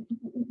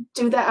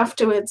 do that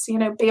afterwards, you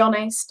know, be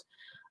honest,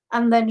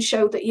 and then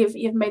show that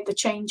you've made the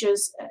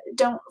changes.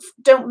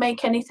 Don't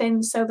make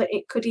anything so that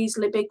it could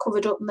easily be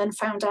covered up and then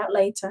found out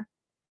later.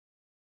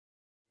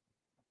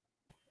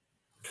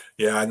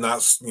 Yeah, and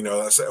that's, you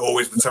know, that's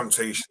always the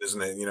temptation,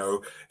 isn't it? You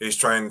know, is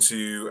trying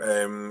to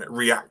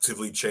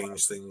reactively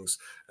change things.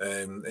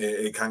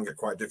 It can get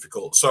quite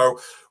difficult. So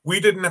we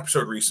did an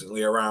episode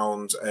recently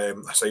around,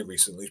 I say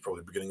recently, it's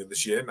probably beginning of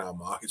this year now,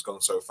 Mark, it's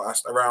gone so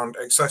fast, around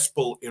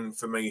accessible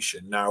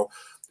information. Now,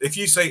 if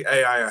you say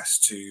AIS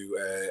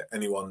to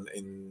anyone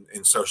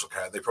in social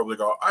care, they probably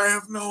go, I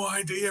have no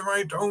idea,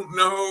 I don't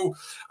know.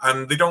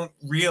 And they don't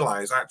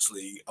realise,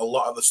 actually, a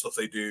lot of the stuff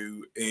they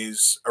do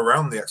is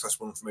around the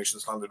accessible information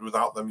standard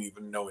without them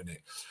even knowing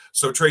it.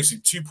 So, Tracey,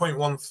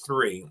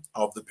 2.13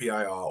 of the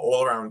PIR,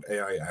 all around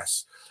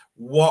AIS.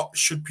 What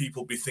should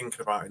people be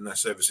thinking about in their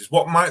services?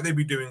 What might they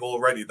be doing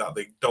already that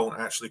they don't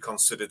actually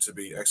consider to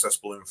be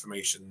accessible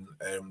information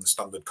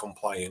standard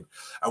compliant?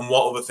 And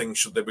what other things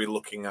should they be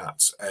looking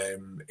at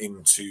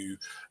into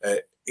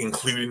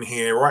including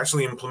here, or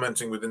actually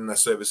implementing within their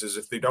services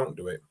if they don't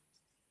do it?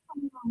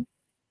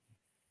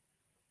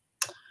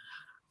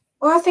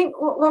 Well, I think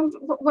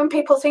when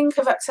people think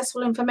of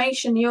accessible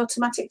information, the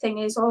automatic thing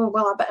is, oh,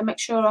 well, I better make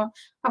sure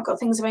I've got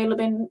things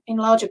available in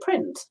larger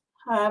print.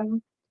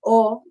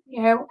 Or,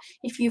 you know,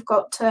 if you've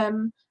got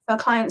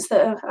clients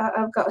that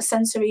have got a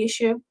sensory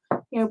issue,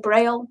 you know,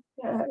 braille,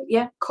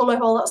 yeah, colour,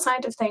 all that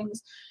side of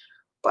things.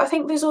 But I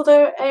think there's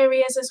other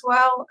areas as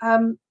well.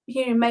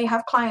 You may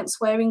have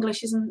clients where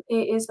English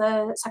is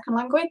their second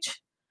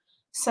language.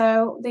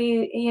 So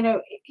you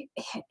know,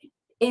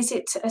 is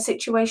it a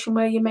situation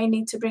where you may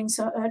need to bring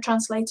a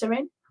translator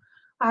in,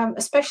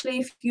 especially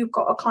if you've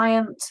got a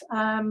client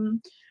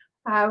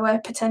where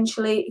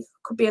potentially it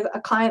could be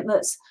a client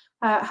that's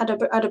had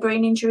a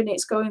brain injury and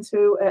it's going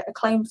through a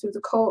claim through the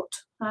court,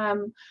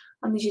 and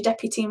there's your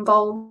deputy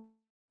involved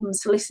and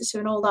solicitor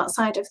and all that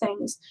side of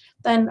things.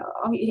 Then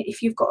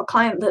if you've got a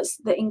client that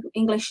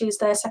English is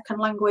their second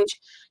language,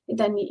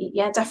 then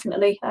yeah,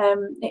 definitely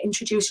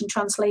introducing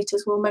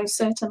translators will most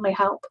certainly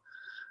help.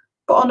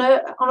 But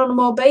on a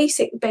more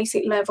basic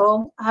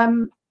level,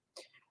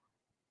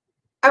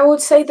 I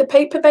would say the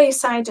paper-based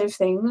side of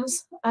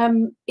things,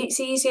 it's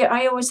easier.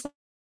 I always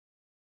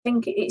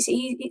think it is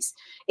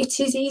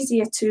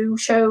easier to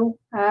show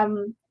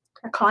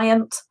a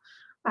client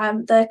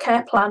their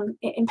care plan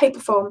in paper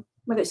form,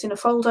 whether it's in a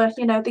folder.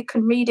 You know, they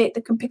can read it,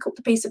 they can pick up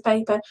the piece of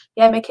paper,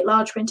 yeah, make it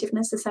large print if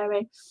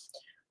necessary.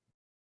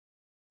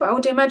 But I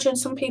would imagine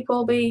some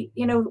people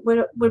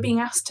we're being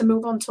asked to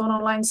move on to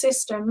online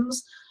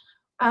systems,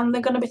 and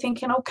they're going to be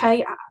thinking,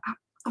 okay,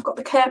 I've got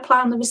the care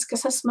plan, the risk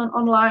assessment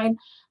online.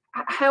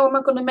 How am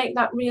I going to make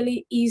that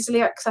really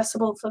easily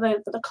accessible for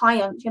the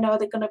client? You know, are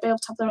they going to be able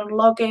to have their own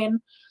login?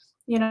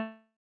 You know,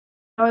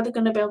 are they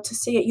going to be able to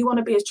see it? You want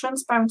to be as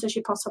transparent as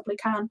you possibly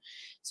can.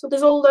 So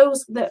there's all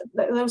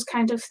those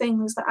kind of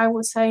things that I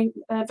would say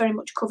very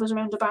much covers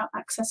around about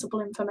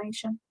accessible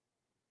information.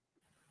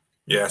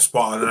 Yeah,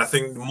 spot on. And I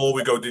think the more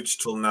we go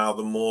digital now,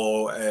 the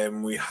more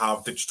we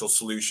have digital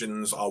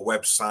solutions, our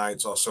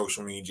websites, our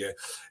social media.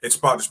 It's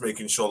about just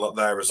making sure that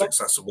they're as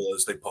accessible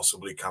as they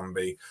possibly can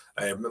be.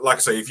 Like I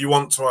say, if you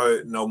want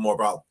to know more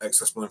about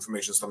accessible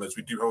information standards,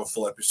 we do have a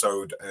full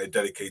episode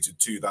dedicated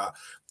to that.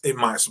 It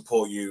might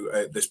support you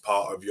at this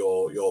part of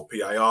your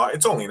PIR.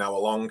 It's only an hour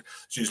long.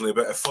 It's usually a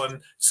bit of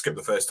fun. Skip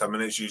the first 10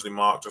 minutes. Usually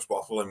Mark just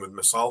waffling with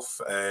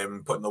myself,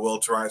 putting the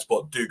world to rights.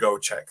 But do go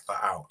check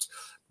that out.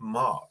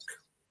 Mark.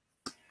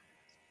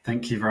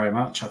 Thank you very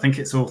much. I think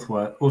it's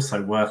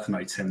also worth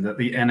noting that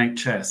the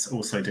NHS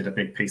also did a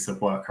big piece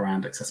of work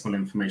around accessible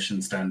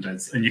information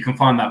standards, and you can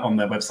find that on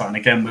their website. And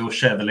again, we'll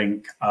share the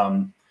link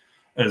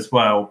as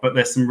well. But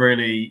there's some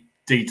really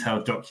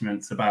detailed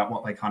documents about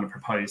what they kind of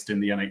proposed in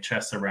the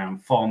NHS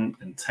around font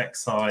and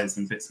text size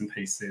and bits and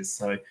pieces.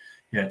 So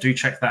yeah, do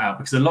check that out,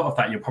 because a lot of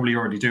that you're probably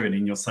already doing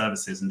in your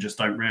services and just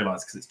don't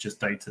realise because it's just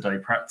day-to-day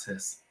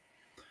practice.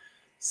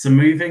 So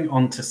moving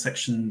on to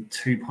section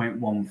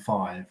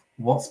 2.15,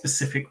 what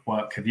specific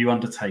work have you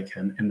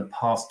undertaken in the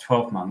past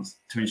 12 months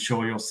to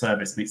ensure your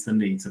service meets the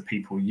needs of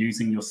people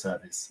using your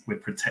service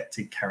with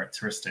protected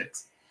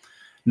characteristics?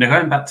 Now,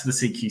 going back to the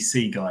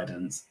CQC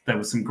guidance, there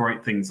were some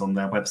great things on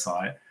their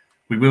website.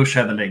 We will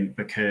share the link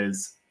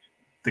because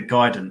the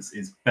guidance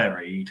is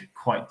buried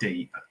quite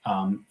deep,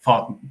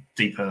 far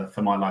deeper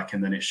for my liking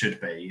than it should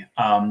be.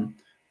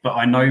 But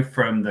I know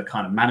from the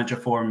kind of manager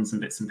forums and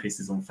bits and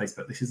pieces on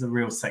Facebook, this is a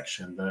real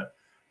section that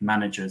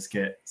managers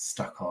get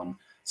stuck on.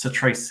 So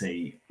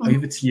Tracey,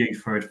 over to you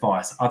for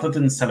advice. Other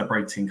than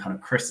celebrating kind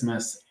of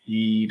Christmas,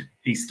 Eid,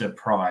 Easter,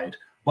 Pride,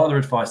 what other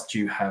advice do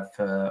you have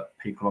for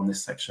people on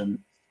this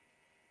section?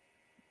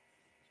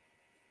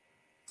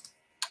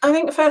 I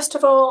think first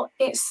of all,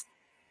 it's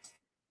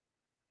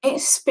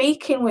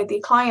speaking with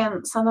your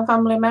clients and the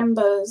family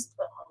members,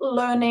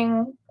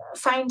 learning,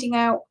 finding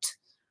out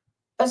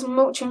as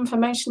much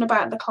information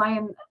about the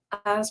client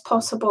as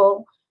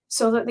possible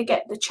so that they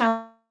get the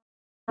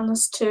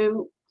chance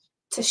to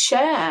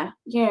share,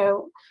 you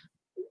know,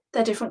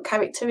 their different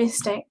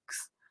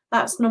characteristics.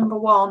 That's number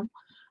one.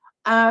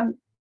 And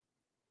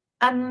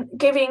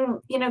giving,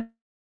 you know,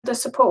 the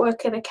support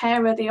worker, the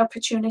carer, the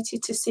opportunity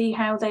to see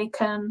how they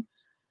can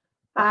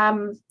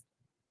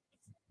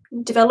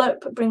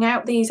develop, bring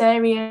out these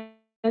areas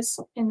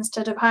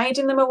instead of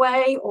hiding them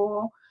away,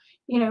 or,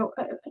 you know,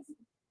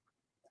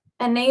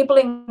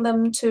 enabling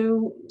them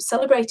to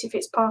celebrate if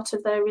it's part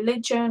of their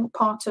religion,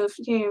 part of,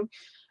 you know,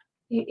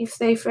 if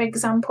they, for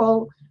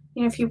example,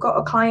 you know, if you've got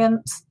a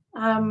client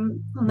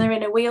and they're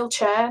in a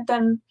wheelchair,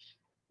 then,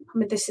 I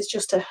mean, this is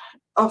just a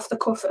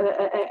off-the-cuff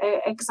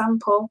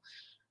example,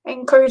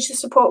 encourage the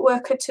support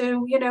worker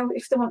to, you know,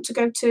 if they want to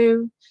go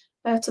to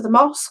the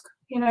mosque,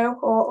 you know,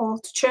 or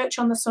to church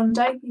on the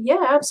Sunday,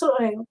 yeah,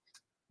 absolutely,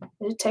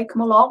 take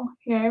them along,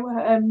 you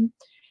know.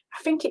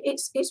 I think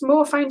it's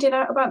more finding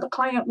out about the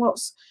client,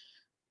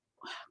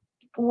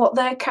 what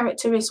their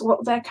character is,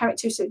 what their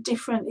characteristics are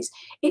different.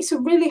 It's a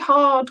really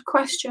hard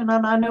question,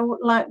 and I know,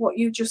 like what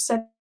you just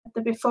said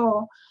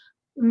before,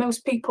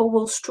 most people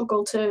will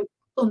struggle to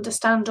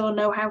understand or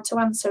know how to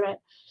answer it.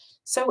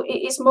 So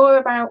it is more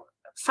about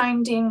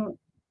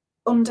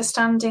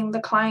understanding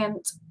the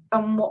client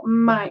and what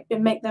might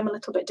make them a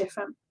little bit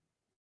different.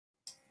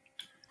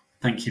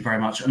 Thank you very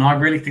much. And I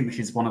really think this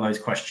is one of those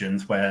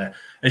questions where,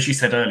 as you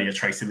said earlier,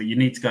 Tracey, that you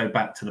need to go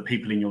back to the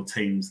people in your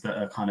teams that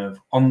are kind of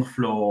on the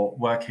floor,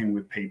 working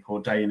with people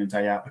day in and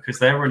day out, because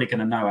they're really going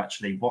to know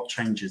actually what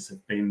changes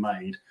have been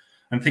made.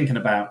 And thinking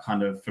about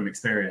kind of from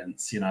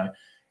experience, you know,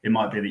 it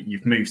might be that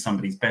you've moved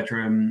somebody's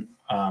bedroom,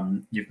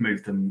 you've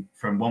moved them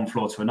from one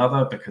floor to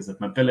another because of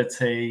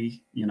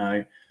mobility. You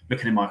know,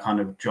 looking at my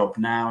kind of job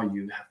now,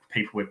 you have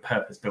people with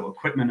purpose-built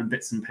equipment and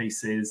bits and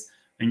pieces.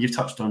 And you've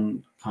touched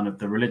on kind of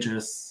the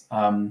religious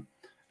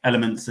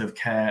elements of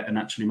care and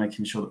actually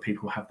making sure that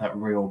people have that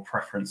real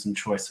preference and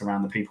choice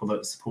around the people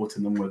that are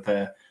supporting them with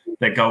their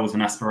goals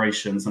and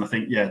aspirations. And I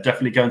think, yeah,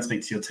 definitely go and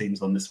speak to your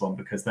teams on this one,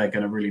 because they're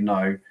going to really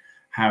know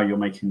how you're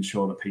making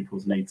sure that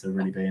people's needs are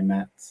really being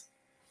met.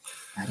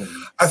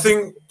 Adam. I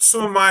think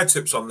some of my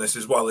tips on this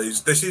as well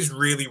is this is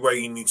really where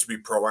you need to be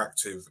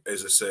proactive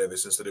as a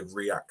service instead of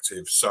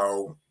reactive.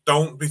 So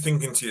don't be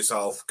thinking to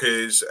yourself,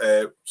 because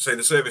say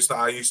the service that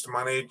I used to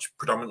manage,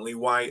 predominantly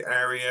white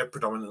area,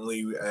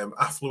 predominantly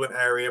affluent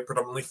area,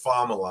 predominantly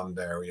farmerland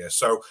area.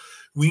 So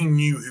we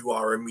knew who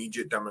our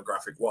immediate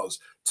demographic was.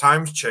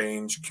 Times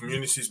change,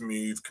 communities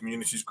move,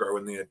 communities grow,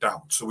 and they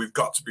adapt. So we've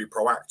got to be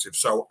proactive.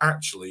 So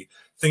actually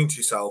think to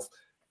yourself,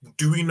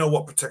 do we know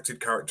what protected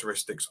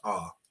characteristics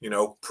are? You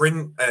know,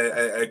 print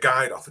a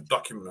guide off, a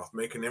document off,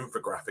 make an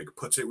infographic,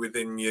 put it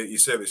within your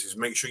services,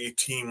 make sure your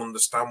team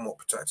understand what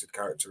protected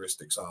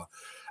characteristics are,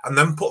 and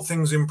then put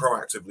things in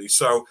proactively.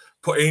 So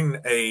put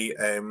in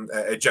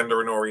a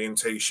gender and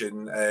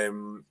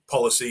orientation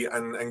policy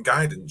and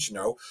guidance, you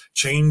know,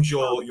 change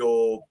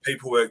your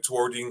paperwork to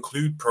already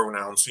include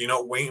pronouns. So you're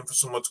not waiting for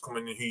someone to come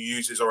in who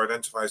uses or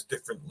identifies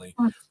differently.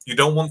 You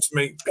don't want to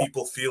make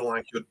people feel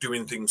like you're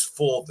doing things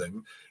for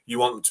them. You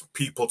want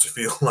people to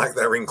feel like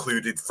they're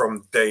included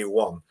from day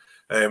one.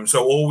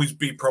 So always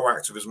be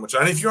proactive as much.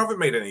 And if you haven't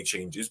made any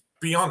changes,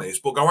 be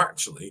honest, but go,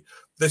 actually,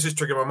 this is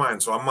triggering my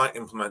mind. So I might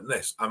implement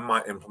this. I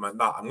might implement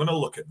that. I'm going to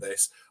look at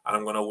this and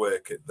I'm going to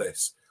work at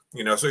this.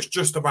 You know, so it's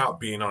just about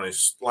being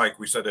honest. Like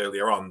we said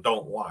earlier on,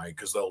 don't lie,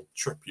 because they'll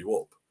trip you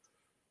up.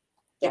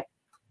 Yeah.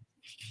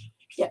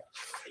 Yeah.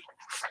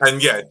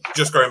 And yeah,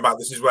 just going back,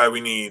 this is where we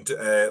need,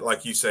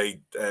 like you say,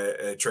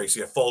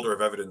 Tracey, a folder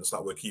of evidence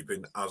that we're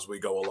keeping as we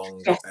go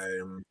along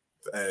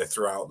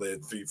throughout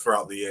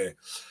the year.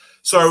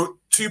 So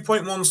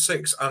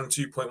 2.16 and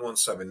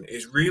 2.17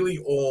 is really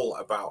all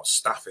about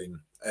staffing.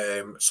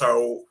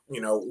 So,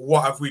 you know,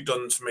 what have we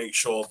done to make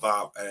sure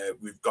that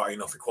we've got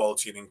enough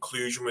equality and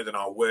inclusion within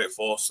our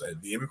workforce,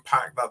 the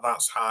impact that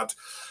that's had,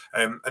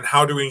 and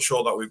how do we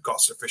ensure that we've got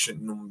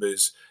sufficient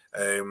numbers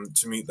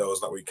to meet those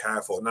that we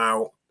care for?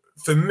 Now,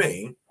 for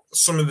me,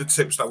 some of the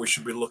tips that we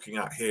should be looking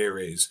at here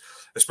is,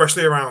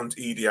 especially around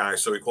EDI,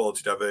 so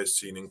equality,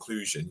 diversity and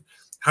inclusion,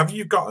 have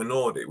you got an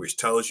audit which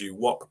tells you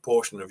what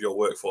proportion of your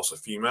workforce are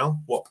female,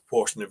 what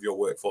proportion of your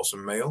workforce are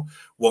male,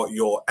 what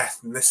your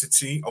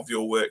ethnicity of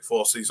your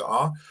workforces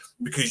are?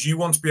 Because you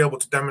want to be able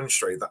to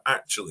demonstrate that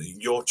actually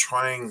you're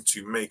trying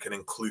to make an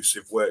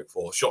inclusive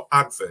workforce. Your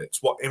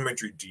adverts, what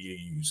imagery do you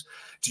use?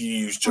 Do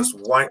you use just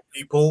white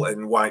people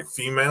and white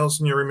females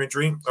in your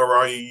imagery? Or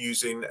are you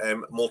using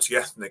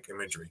multi-ethnic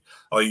imagery?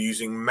 Are you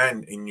using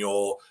men in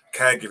your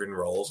caregiving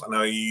roles? And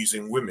are you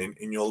using women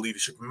in your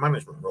leadership and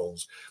management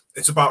roles?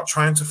 It's about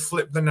trying to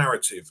flip the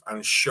narrative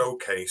and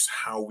showcase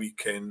how we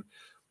can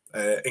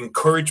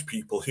encourage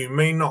people who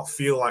may not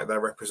feel like they're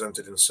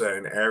represented in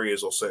certain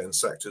areas or certain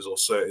sectors or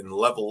certain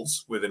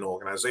levels within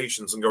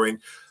organizations, and going,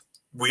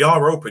 we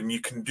are open,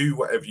 you can do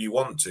whatever you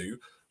want to.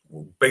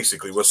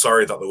 Basically, we're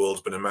sorry that the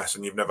world's been a mess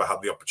and you've never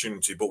had the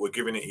opportunity, but we're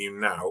giving it you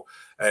now.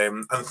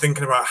 And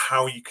thinking about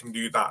how you can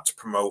do that to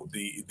promote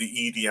the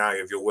EDI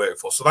of your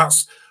workforce. So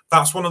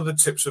that's one of the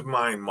tips of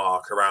mine,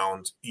 Mark,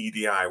 around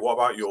EDI. What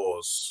about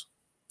yours?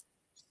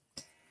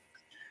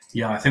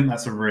 Yeah, I think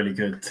that's a really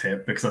good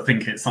tip, because I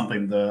think it's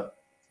something that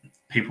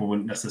people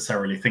wouldn't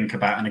necessarily think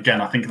about. And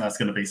again, I think that's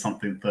going to be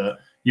something that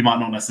you might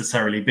not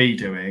necessarily be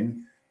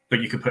doing,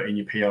 but you could put in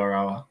your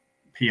PIR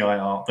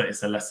that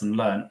it's a lesson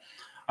learned.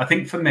 I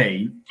think for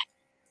me,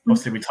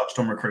 obviously we touched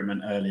on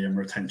recruitment earlier and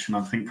retention.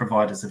 I think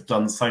providers have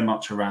done so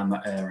much around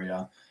that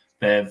area.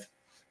 They've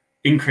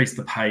increased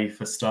the pay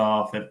for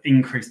staff, they've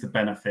increased the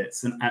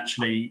benefits, and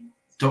actually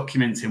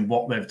documenting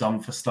what they've done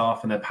for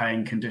staff and their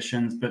paying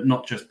conditions, but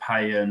not just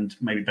pay and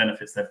maybe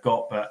benefits they've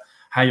got, but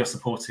how you're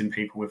supporting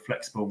people with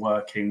flexible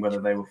working,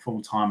 whether they were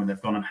full-time and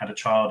they've gone and had a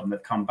child and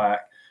they've come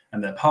back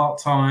and they're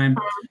part-time,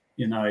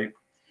 you know,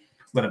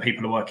 whether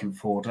people are working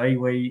 4-day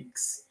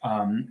weeks,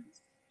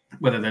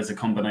 whether there's a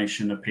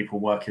combination of people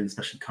working,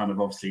 especially kind of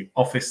obviously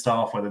office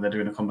staff, whether they're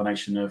doing a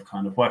combination of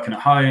kind of working at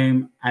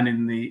home and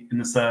in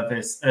the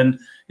service. And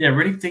yeah,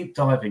 really deep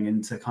diving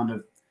into kind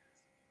of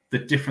the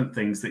different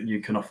things that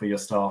you can offer your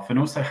staff, and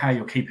also how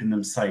you're keeping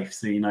them safe.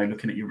 So, you know,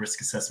 looking at your risk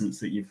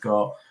assessments that you've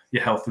got,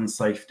 your health and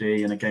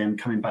safety, and again,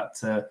 coming back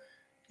to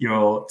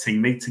your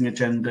team meeting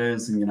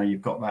agendas, and, you know,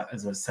 you've got that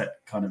as a set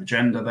kind of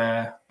agenda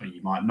there, or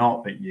you might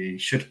not, but you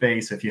should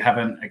be. So if you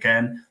haven't,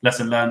 again,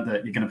 lesson learned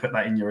that you're going to put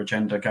that in your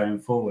agenda going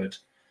forward.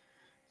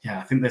 Yeah,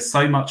 I think there's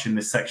so much in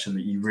this section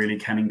that you really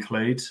can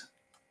include.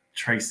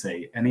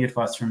 Tracey, any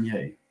advice from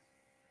you?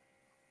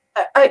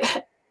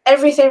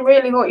 Everything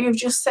really what you've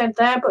just said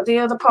there, but the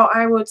other part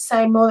I would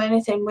say more than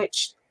anything,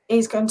 which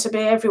is going to be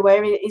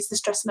everywhere, is the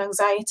stress and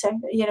anxiety.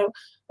 You know,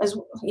 as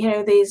you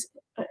know, these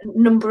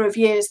number of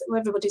years that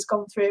everybody's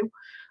gone through.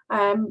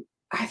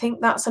 I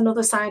think that's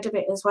another side of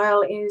it as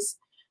well, is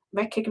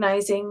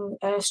recognizing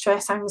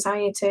stress,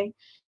 anxiety.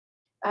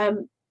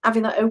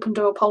 having that open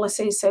door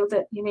policy so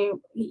that, you know,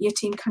 your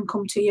team can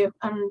come to you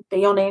and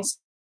be honest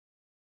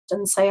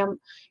and say,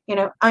 you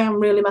know, I am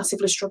really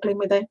massively struggling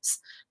with this,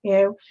 you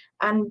know,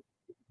 and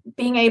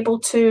being able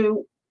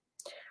to,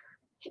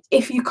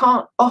 if you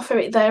can't offer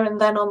it there and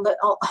then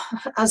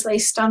as they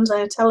stand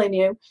there telling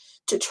you,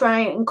 to try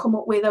and come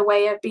up with a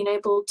way of being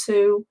able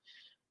to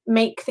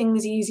make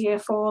things easier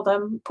for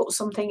them, put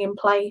something in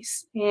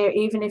place, you know,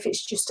 even if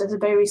it's just as a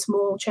very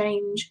small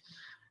change,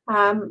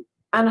 and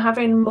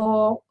having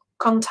more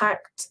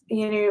contact.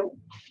 You know,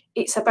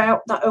 it's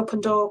about that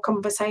open door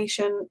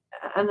conversation,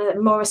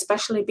 and more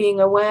especially being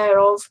aware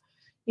of,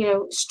 you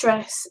know,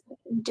 stress,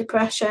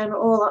 depression,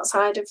 all that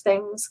side of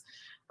things.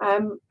 I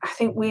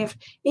think we've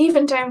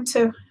even down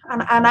to,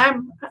 and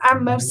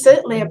I'm most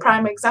certainly a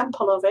prime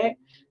example of it,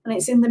 and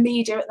it's in the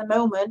media at the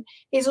moment,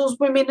 is us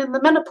women in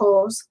the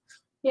menopause.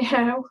 You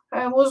know,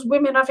 us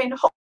women having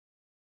hot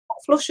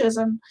flushes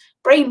and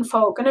brain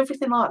fog and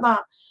everything like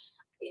that.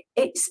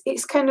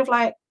 It's kind of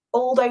like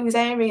all those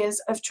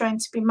areas of trying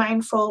to be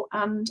mindful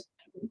and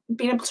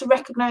being able to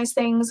recognise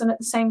things, and at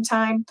the same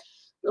time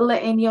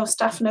letting your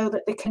staff know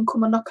that they can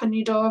come and knock on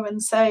your door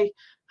and say,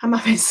 I'm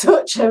having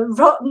such a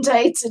rotten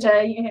day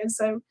today, you know.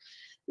 So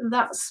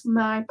that's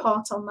my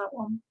part on that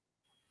one.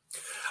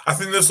 I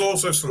think there's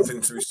also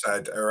something to be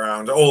said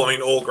around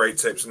all great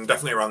tips, and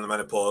definitely around the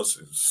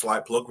menopause.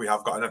 Slight plug, we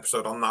have got an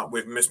episode on that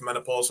with Miss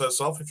Menopause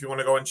herself, if you want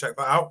to go and check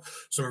that out.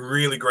 Some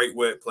really great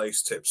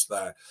workplace tips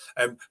there.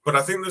 But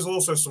I think there's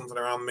also something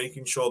around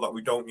making sure that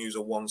we don't use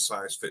a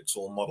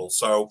one-size-fits-all model.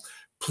 So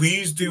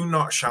please do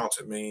not shout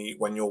at me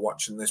when you're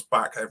watching this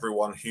back,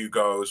 everyone who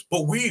goes,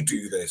 but we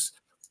do this.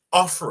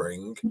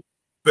 Offering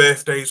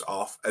birthdays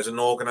off as an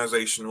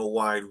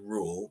organizational-wide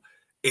rule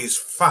is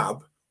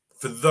fab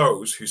for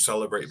those who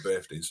celebrate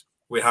birthdays.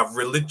 We have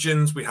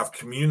religions, we have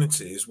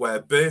communities where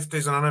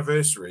birthdays and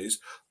anniversaries,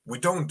 you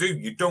don't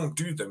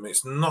do them.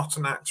 It's not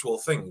an actual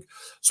thing.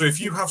 So if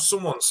you have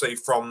someone, say,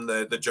 from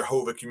the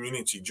Jehovah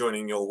community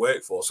joining your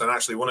workforce, and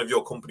actually one of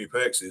your company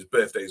perks is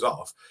birthdays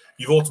off,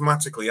 you've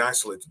automatically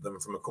isolated them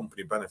from a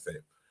company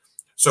benefit.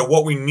 So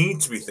what we need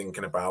to be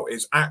thinking about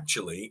is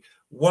actually,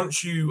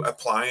 once you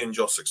apply and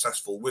you're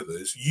successful with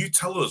us, you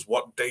tell us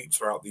what dates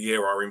throughout the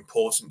year are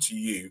important to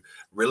you,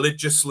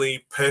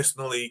 religiously,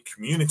 personally,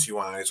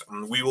 community-wise,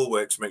 and we will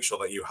work to make sure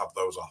that you have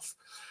those off.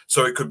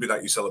 So it could be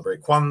that you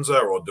celebrate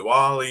Kwanzaa or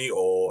Diwali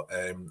or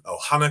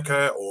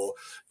Hanukkah or,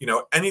 you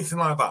know, anything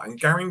like that, and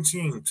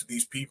guaranteeing to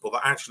these people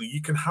that actually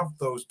you can have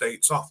those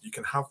dates off, you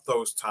can have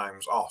those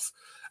times off.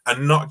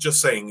 And not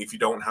just saying if you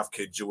don't have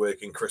kids, you're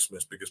working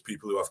Christmas, because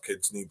people who have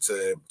kids need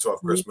to have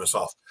Christmas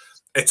off.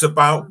 It's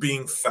about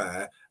being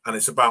fair, and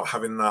it's about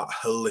having that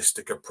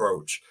holistic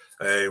approach.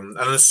 And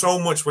there's so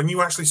much, when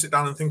you actually sit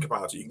down and think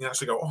about it, you can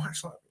actually go, oh,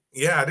 actually,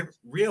 yeah, I didn't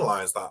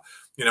realize that.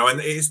 You know,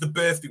 and it's the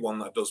birthday one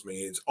that does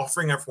me. It's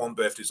offering everyone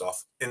birthdays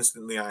off,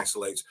 instantly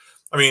isolates.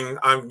 I mean,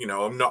 I'm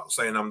not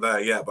saying I'm there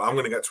yet, but I'm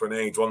going to get to an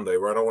age one day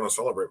where I don't want to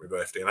celebrate my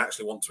birthday and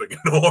actually want to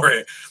ignore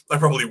it. I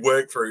probably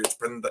work through it to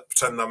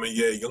pretend I'm a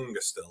year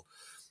younger still.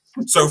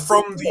 So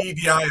from the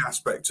EDI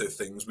aspect of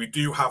things, we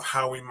do have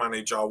how we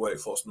manage our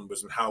workforce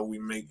numbers and how we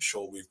make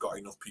sure we've got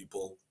enough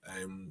people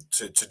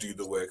to do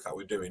the work that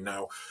we're doing.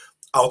 Now,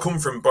 I'll come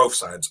from both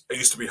sides. It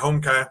used to be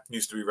home care,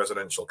 used to be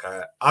residential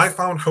care. I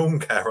found home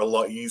care a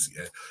lot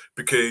easier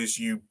because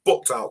you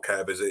booked out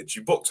care visits,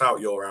 you booked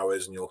out your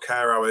hours and your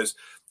care hours,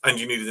 and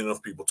you needed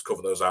enough people to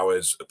cover those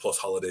hours, plus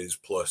holidays,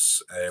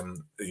 plus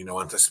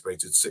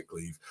anticipated sick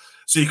leave.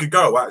 So you could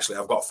go, actually,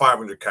 I've got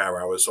 500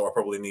 care hours, so I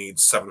probably need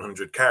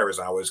 700 carers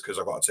hours because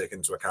I've got to take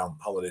into account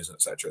holidays,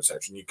 etc., etc.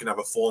 And you can have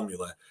a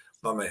formula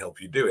that may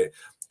help you do it.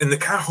 In the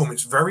care home,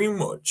 it's very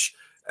much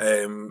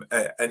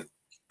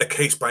a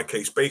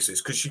case-by-case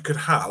basis, because you could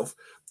have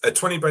a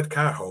 20-bed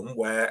care home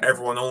where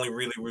everyone only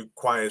really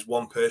requires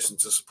one person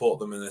to support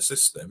them and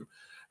assist them.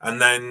 And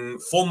then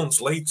 4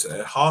 months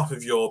later, half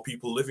of your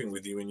people living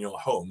with you in your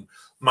home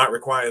might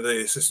require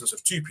the assistance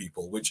of 2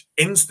 people, which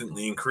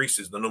instantly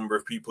increases the number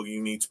of people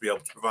you need to be able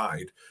to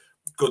provide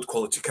good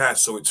quality care.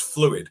 So it's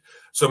fluid.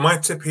 So my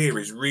tip here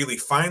is really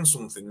find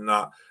something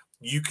that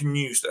you can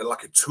use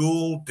like a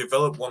tool,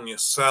 develop one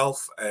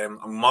yourself.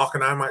 Mark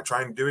and I might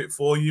try and do it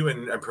for you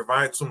and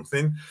provide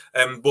something.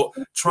 But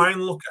try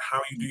and look at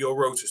how you do your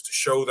rotas to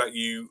show that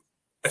you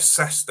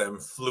assess them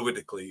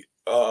fluidically.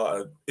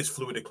 Is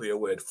fluidically a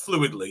word?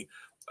 Fluidly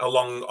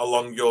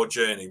along your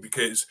journey,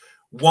 because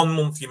 1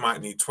 month you might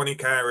need 20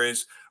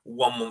 carers,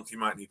 1 month you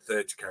might need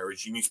 30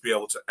 carers. You need to be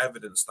able to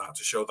evidence that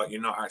to show that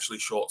you're not actually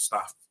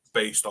short-staffed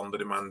based on the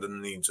demand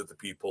and needs of the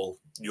people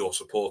you're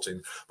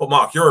supporting. But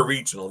Mark, you're a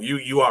regional.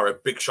 You are a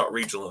big shot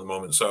regional at the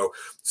moment, so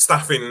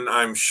staffing,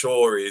 I'm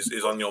sure, is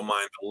on your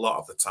mind a lot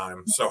of the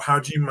time. So how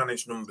do you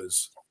manage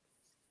numbers?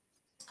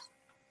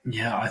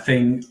 Yeah, I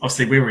think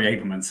obviously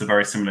reablements are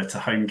very similar to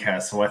home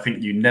care, so I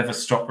think you never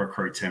stop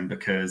recruiting,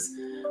 because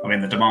I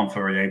mean the demand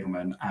for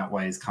reablement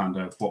outweighs kind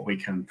of what we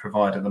can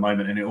provide at the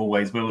moment, and it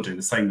always will do.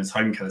 The same as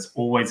home care, there's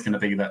always going to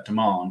be that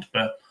demand.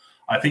 But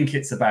I think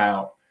it's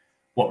about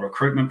what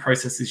recruitment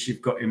processes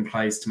you've got in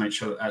place to make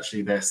sure that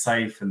actually they're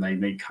safe and they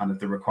meet kind of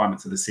the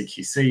requirements of the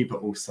CQC,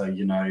 but also,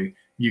 you know,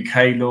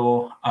 UK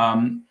law.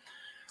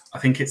 I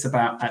think it's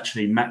about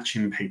actually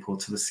matching people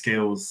to the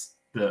skills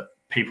that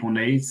people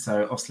need.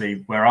 So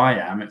obviously where I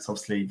am, it's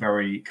obviously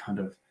very kind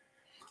of,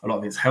 a lot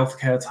of it's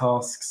healthcare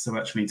tasks. So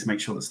actually need to make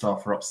sure that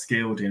staff are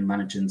upskilled in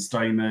managing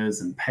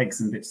stomas and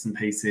pegs and bits and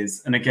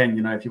pieces. And again,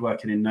 you know, if you're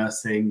working in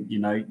nursing, you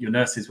know, your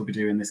nurses will be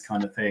doing this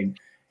kind of thing.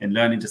 In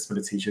learning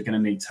disabilities, you're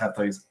going to need to have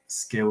those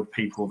skilled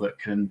people that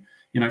can,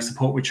 you know,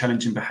 support with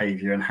challenging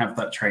behaviour and have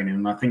that training.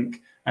 And I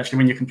think actually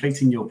when you're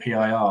completing your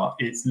PIR,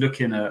 it's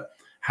looking at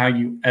how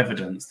you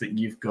evidence that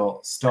you've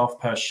got staff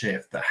per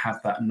shift that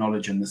have that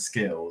knowledge and the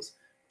skills.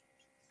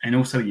 And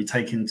also you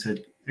take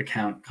into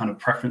account kind of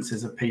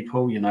preferences of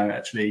people, you know,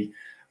 actually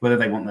whether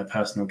they want their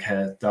personal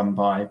care done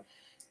by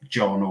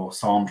John or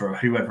Sandra or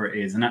whoever it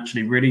is, and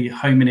actually really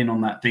homing in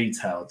on that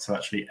detail to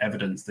actually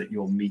evidence that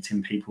you're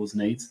meeting people's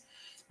needs.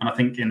 And I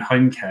think in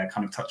home care,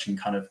 kind of touching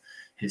kind of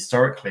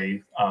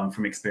historically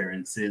from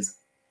experiences,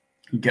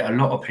 you get a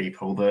lot of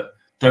people that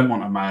don't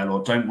want a male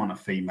or don't want a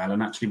female,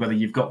 and actually whether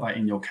you've got that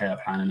in your care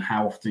plan and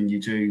how often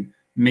you do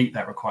meet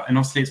that requirement. And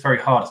obviously it's very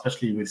hard,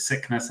 especially with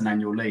sickness and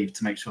annual leave,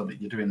 to make sure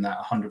that you're doing that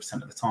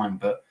 100% of the time,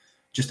 but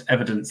just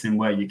evidencing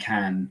where you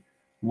can,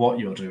 what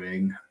you're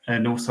doing.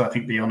 And also I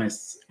think be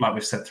honest, like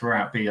we've said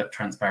throughout, be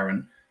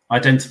transparent,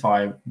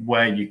 identify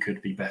where you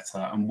could be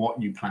better and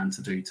what you plan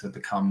to do to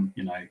become,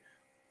 you know,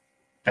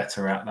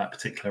 better at that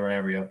particular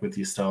area with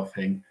your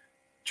staffing.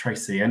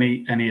 Tracey,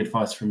 any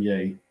advice from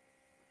you?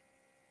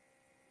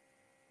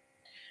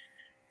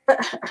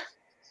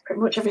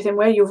 Pretty much everything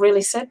where you've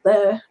really said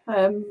there.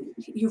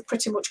 You've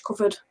pretty much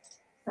covered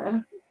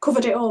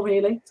it all,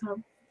 really.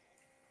 So.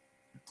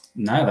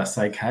 No, that's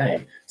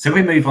okay. So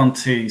we move on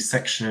to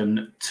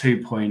section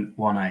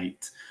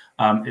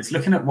 2.18. It's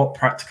looking at what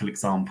practical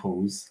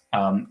examples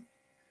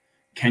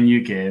can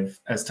you give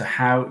as to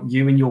how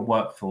you and your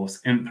workforce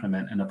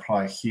implement and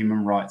apply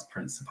human rights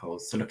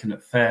principles. So looking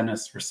at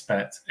fairness,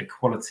 respect,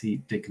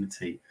 equality,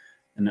 dignity,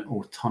 and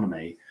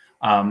autonomy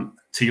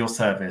to your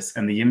service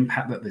and the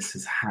impact that this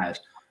has had.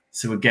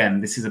 So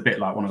again, this is a bit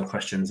like one of the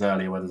questions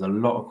earlier where there's a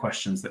lot of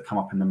questions that come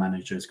up in the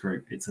managers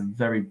group. It's a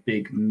very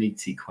big,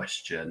 meaty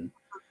question.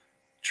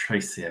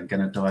 Tracey, I'm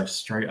going to dive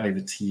straight over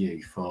to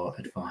you for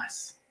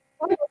advice.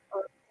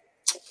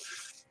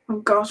 Oh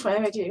gosh,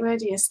 where do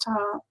you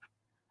start?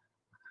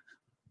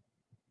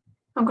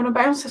 I'm going to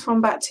bounce this one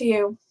back to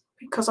you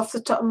because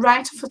right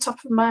off the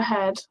top of my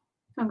head,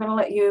 I'm going to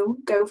let you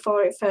go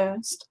for it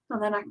first,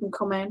 and then I can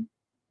come in.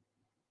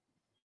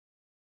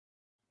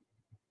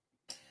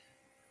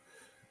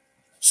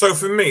 So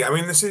for me, I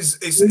mean,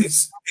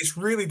 it's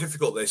really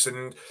difficult, this,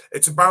 and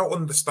it's about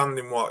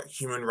understanding what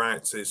human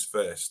rights is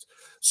first.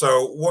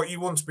 So what you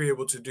want to be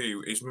able to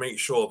do is make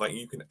sure that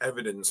you can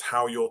evidence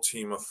how your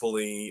team are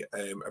fully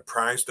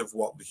apprised of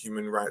what the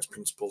human rights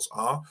principles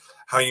are,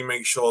 how you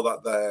make sure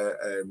that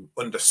they're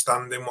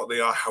understanding what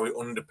they are, how it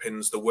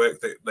underpins the work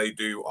that they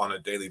do on a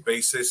daily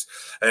basis.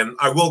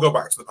 I will go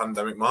back to the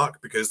pandemic,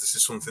 Mark, because this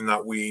is something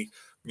that we,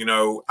 you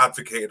know,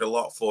 advocated a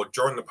lot for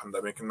during the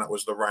pandemic, and that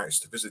was the rights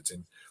to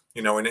visiting.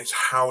 You know, and it's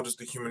how does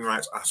the human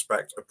rights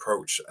aspect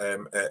approach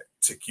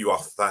tick you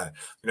off there?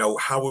 You know,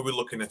 how are we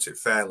looking at it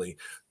fairly?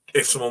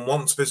 If someone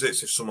wants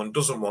visits, if someone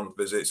doesn't want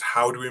visits,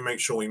 how do we make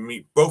sure we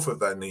meet both of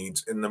their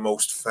needs in the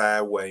most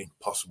fair way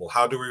possible?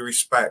 How do we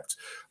respect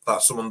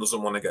that someone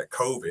doesn't want to get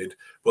COVID,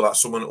 but that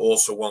someone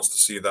also wants to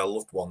see their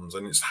loved ones?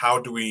 And it's how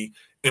do we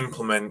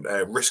implement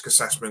risk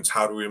assessments?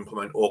 How do we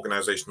implement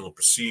organizational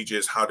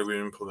procedures? How do we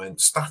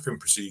implement staffing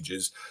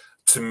procedures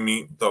to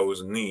meet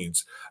those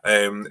needs?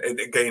 Again,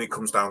 it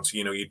comes down to,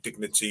 you know, your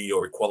dignity,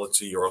 your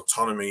equality, your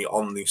autonomy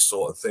on these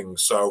sort of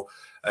things. So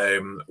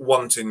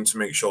wanting to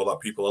make sure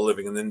that people are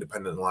living an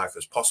independent life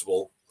as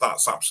possible,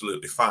 that's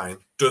absolutely fine.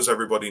 Does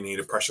everybody need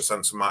a pressure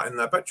sensor mat in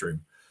their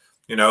bedroom?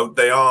 You know,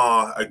 they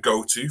are a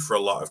go-to for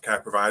a lot of care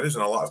providers,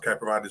 and a lot of care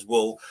providers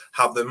will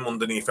have them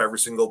underneath every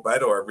single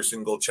bed or every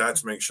single chair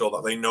to make sure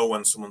that they know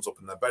when someone's up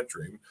in their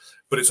bedroom.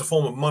 But it's a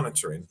form of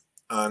monitoring.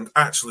 And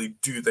actually,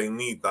 do they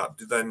need that?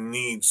 Do their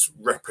needs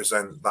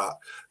represent that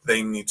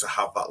they need to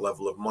have that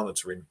level of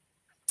monitoring?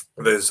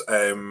 There's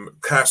care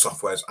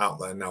softwares out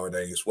there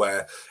nowadays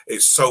where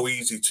it's so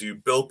easy to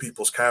build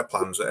people's care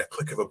plans at a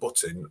click of a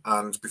button,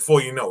 and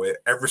before you know it,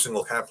 every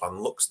single care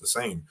plan looks the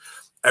same.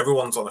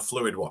 Everyone's on a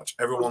fluid watch,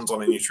 everyone's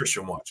on a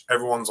nutrition watch,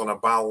 everyone's on a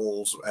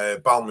bowel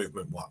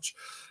movement watch.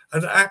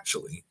 And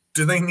actually,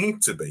 do they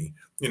need to be?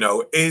 You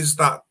know, is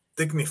that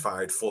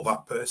dignified for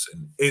that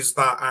person? Is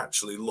that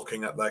actually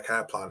looking at their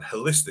care plan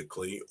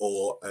holistically,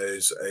 or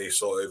as a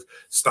sort of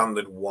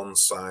standard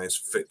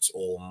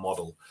one-size-fits-all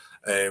model?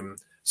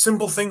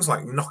 Simple things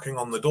like knocking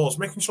on the doors,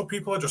 making sure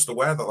people are just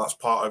aware that that's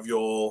part of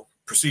your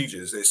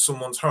procedures. It's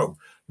someone's home.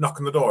 Knock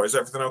on the door. Is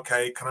everything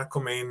okay? Can I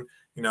come in?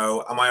 You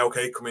know, am I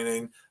okay coming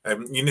in?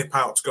 You nip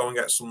out to go and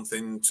get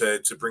something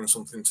to bring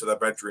something to their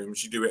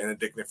bedrooms. You do it in a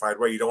dignified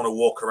way. You don't want to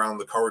walk around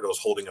the corridors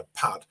holding a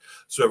pad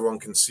so everyone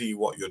can see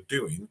what you're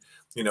doing.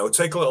 You know,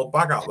 take a little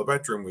bag out of the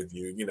bedroom with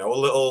you, you know, a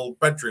little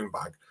bedroom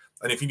bag.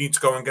 And if you need to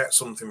go and get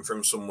something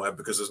from somewhere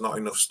because there's not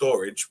enough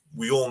storage,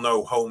 we all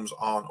know homes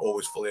aren't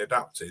always fully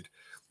adapted.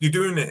 You're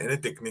doing it in a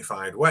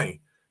dignified way.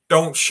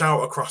 Don't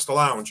shout across the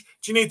lounge,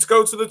 do you need to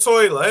go to the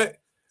toilet?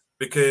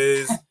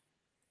 Because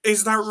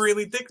is that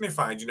really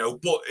dignified, you know?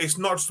 But it's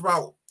not just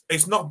about,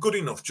 it's not good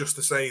enough just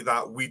to say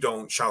that we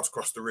don't shout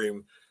across the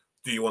room,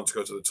 do you want to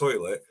go to the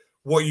toilet?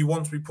 What you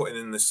want to be putting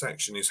in this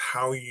section is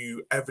how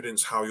you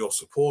evidence how you're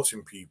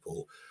supporting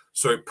people,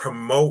 so it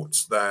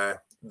promotes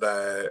their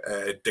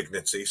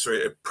dignity, so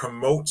it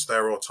promotes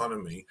their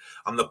autonomy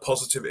and the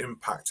positive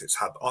impact it's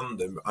had on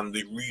them, and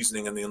the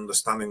reasoning and the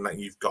understanding that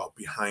you've got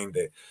behind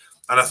it.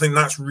 And I think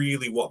that's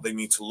really what they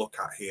need to look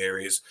at here,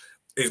 is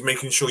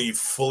making sure you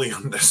fully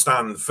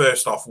understand,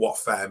 first off, what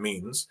fair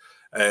means,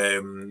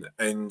 and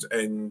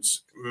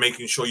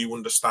making sure you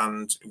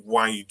understand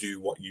why you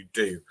do what you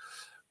do.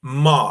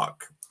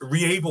 Mark,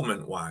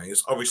 reablement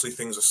wise, obviously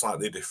things are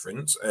slightly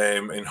different.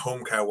 In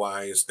home care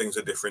wise, things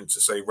are different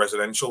to, say,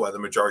 residential, where the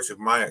majority of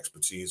my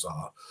expertise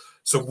are.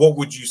 So what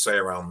would you say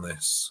around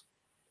this?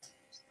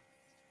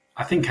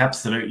 I think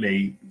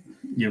absolutely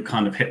you've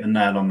kind of hit the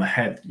nail on the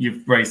head.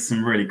 You've raised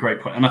some really great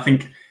points. And I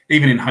think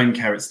even in home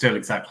care, it's still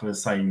exactly the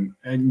same.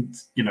 And,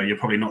 you know, you're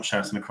probably not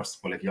shouting across,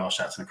 well, if you are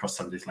shouting across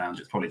somebody's lounge,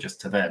 it's probably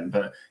just to them.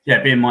 But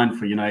yeah, being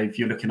mindful, you know, if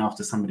you're looking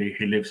after somebody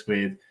who lives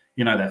with,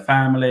 you know, their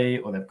family,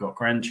 or they've got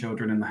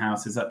grandchildren in the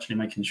house, is actually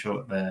making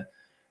sure that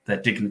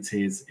their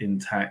dignity is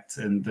intact,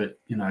 and that,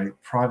 you know,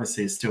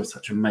 privacy is still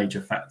such a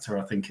major factor.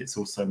 I think it's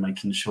also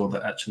making sure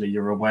that actually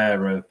you're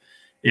aware of,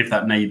 if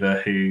that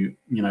neighbour who,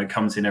 you know,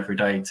 comes in every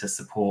day to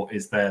support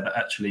is there, that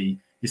actually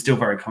you're still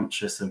very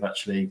conscious of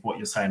actually what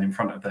you're saying in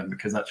front of them,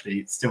 because actually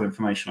it's still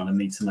information on a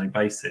need-to-know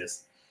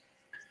basis.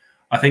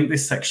 I think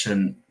this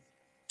section,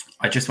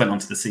 I just went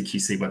onto the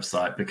CQC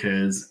website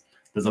because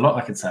there's a lot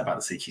I could say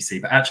about the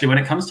CQC, but actually when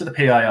it comes to the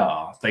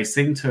PIR, they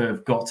seem to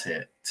have got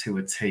it to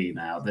a T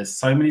now. There's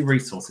so many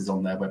resources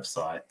on their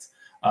website.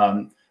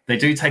 They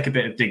do take a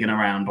bit of digging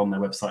around on their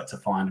website to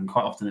find, and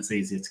quite often it's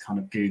easier to kind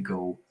of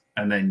Google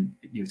and then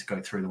you have to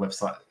go through the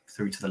website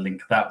through to the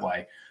link that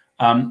way.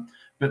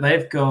 But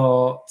they've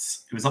got,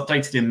 it was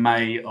updated in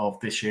May of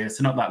this year,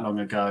 so not that long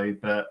ago,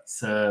 but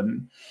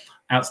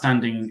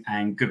outstanding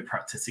and good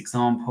practice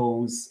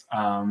examples.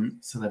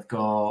 So they've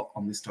got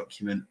on this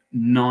document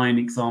 9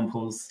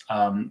 examples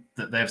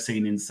that they've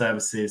seen in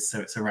services.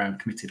 So it's around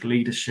committed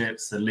leadership.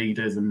 So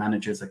leaders and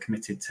managers are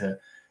committed to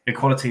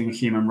equality and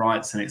human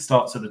rights, and it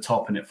starts at the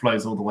top and it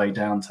flows all the way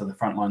down to the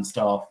frontline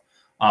staff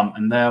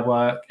and their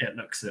work. It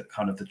looks at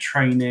kind of the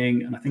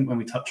training. And I think when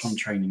we touch on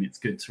training, it's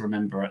good to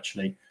remember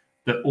actually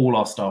that all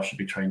our staff should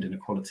be trained in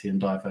equality and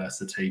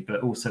diversity,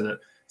 but also that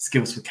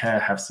Skills for Care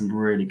have some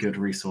really good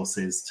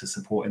resources to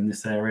support in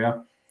this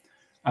area.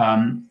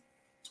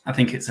 I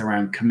think it's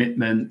around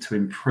commitment to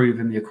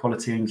improving the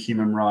equality and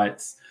human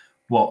rights,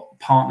 what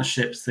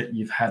partnerships that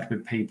you've had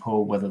with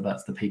people, whether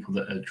that's the people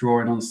that are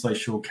drawing on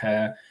social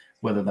care,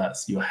 whether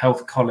that's your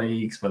health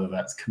colleagues, whether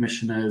that's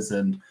commissioners,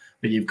 and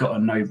that you've got a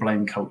no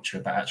blame culture,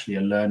 but actually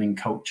a learning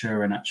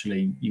culture, and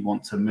actually you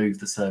want to move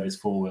the service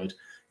forward.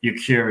 You're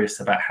curious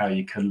about how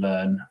you can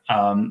learn,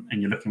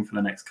 and you're looking for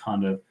the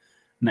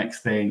next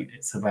thing.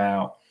 It's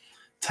about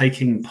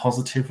taking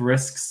positive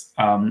risks.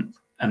 And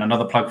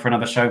another plug for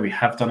another show, we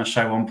have done a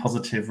show on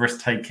positive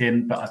risk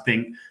taking, but I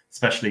think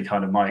especially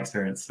kind of my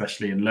experience,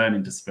 especially in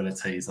learning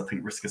disabilities, I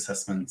think risk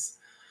assessments,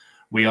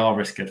 we are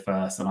risk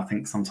adverse, and I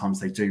think sometimes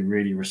they do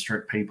really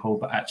restrict people,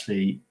 but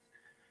actually,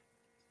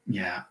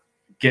 yeah,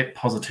 get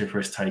positive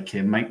risk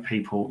taking, make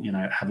people, you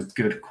know, have a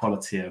good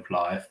quality of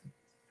life.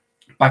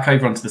 Back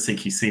over onto the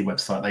CQC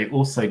website, they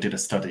also did a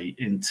study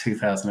in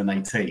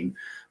 2018,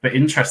 but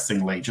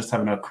interestingly, just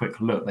having a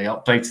quick look, they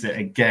updated it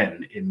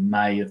again in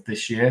May of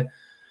this year.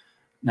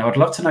 Now, I'd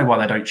love to know why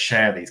they don't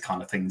share these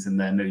kind of things in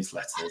their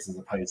newsletters as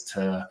opposed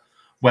to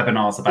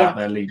webinars about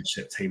their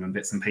leadership team and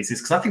bits and pieces,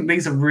 because I think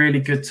these are really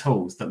good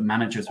tools that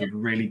managers would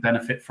really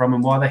benefit from,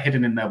 and why they're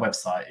hidden in their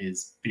website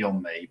is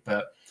beyond me.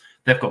 But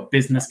they've got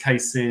business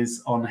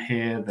cases on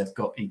here, they've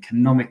got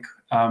economic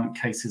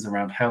cases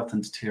around health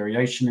and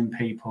deterioration in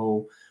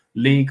people,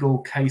 legal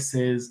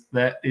cases.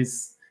 There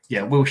is,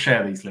 yeah, we'll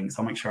share these links.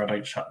 I'll make sure I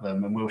don't shut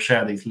them, and we'll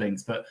share these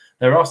links. But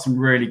there are some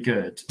really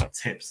good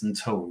tips and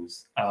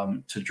tools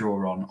to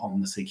draw on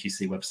the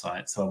CQC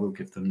website, so I will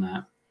give them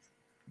that.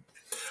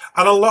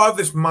 And a lot of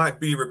this might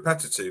be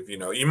repetitive. You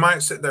know, you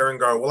might sit there and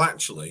go, well,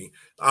 actually,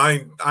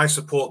 I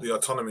support the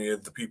autonomy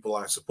of the people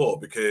I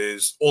support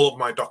because all of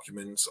my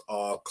documents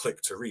are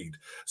click to read.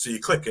 So you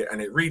click it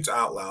and it reads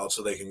out loud,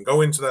 so they can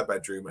go into their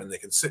bedroom and they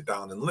can sit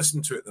down and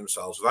listen to it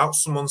themselves without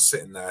someone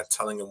sitting there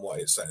telling them what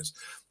it says.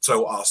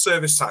 So our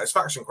service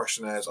satisfaction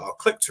questionnaires are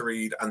click to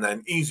read and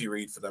then easy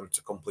read for them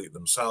to complete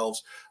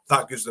themselves.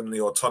 That gives them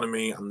the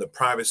autonomy and the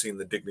privacy and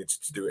the dignity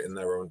to do it in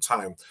their own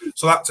time.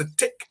 So that's a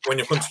tick when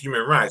you come to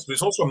human rights, but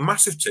it's also a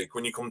massive tick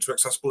when you come to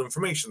accessible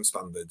information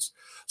standards.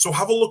 So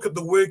have a look at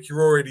the work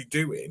you're already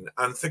doing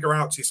and figure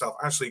out to yourself,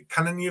 actually,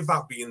 can any of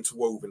that be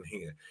interwoven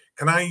here?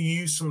 can I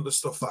use some of the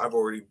stuff that I've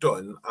already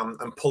done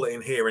and pull it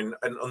in here and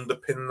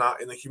underpin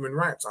that in the human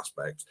rights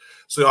aspect?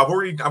 So I've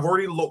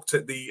already looked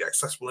at the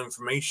accessible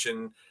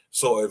information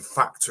sort of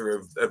factor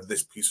of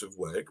this piece of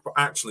work, but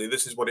actually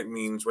this is what it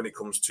means when it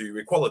comes to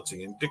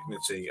equality and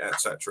dignity,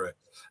 etc.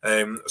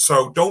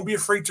 So don't be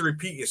afraid to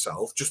repeat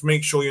yourself. Just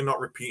make sure you're not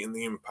repeating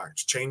the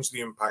impact. Change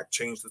the impact,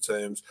 change the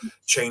terms,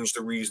 change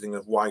the reasoning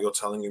of why you're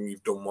telling them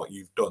you've done what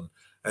you've done.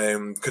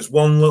 Because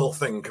one little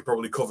thing could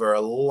probably cover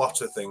a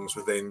lot of things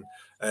within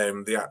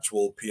the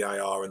actual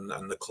PIR and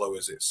the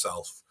CLOAs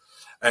itself.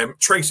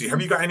 Tracey,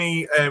 have you got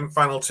any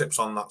final tips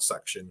on that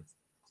section?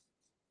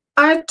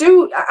 I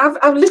do.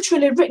 I've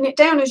literally written it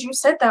down as you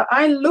said that.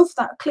 I love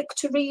that click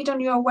to read on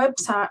your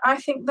website. I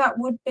think that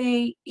would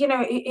be, you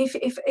know,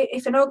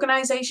 if an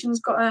organisation's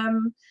got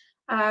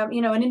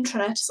you know, an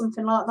intranet or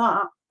something like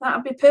that, that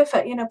would be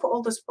perfect. You know, put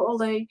all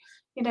the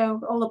you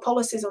know, all the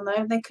policies on there,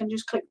 and they can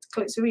just click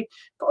to read.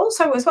 But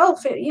also as well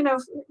for, you know,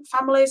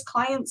 families,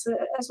 clients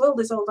as well.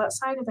 There's all that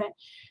side of it.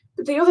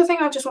 But the other thing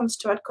I just wanted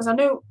to add, because I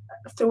know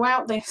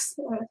throughout this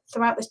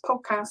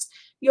podcast,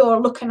 you're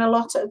looking a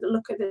lot at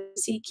the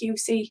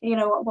CQC, you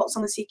know, what's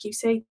on the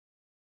CQC.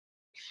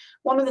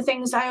 One of the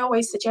things I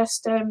always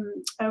suggest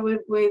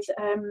with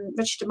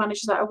registered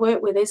managers that I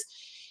work with is,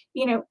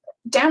 you know,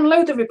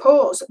 download the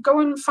reports, go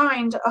and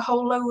find a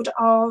whole load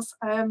of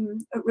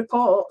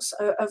reports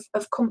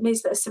of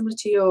companies that are similar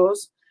to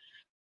yours.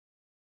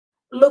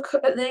 Look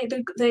at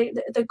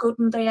the good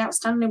and the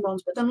outstanding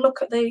ones, but then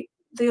look at the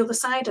other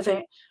side of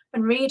it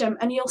and read them,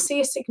 and you'll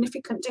see a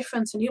significant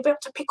difference, and you'll be able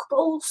to pick up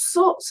all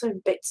sorts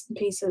of bits and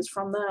pieces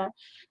from there.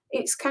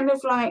 It's kind of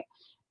like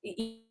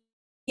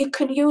you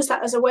can use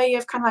that as a way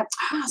of kind of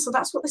like, so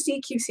that's what the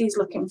CQC is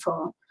looking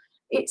for.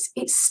 It's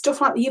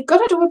stuff like that. You've got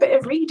to do a bit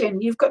of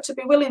reading. You've got to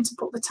be willing to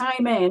put the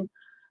time in,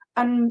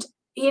 and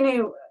you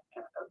know,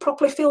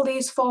 properly fill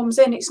these forms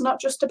in. It's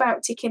not just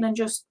about ticking and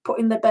just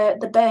putting the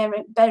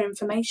bare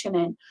information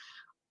in.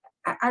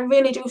 I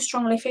really do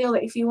strongly feel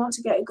that if you want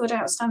to get a good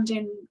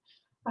outstanding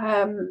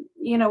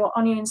you know,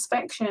 on your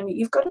inspection,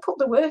 you've got to put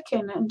the work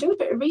in and do a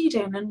bit of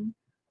reading, and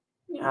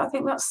you know, I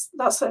think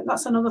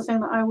that's another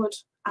thing that I would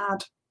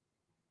add.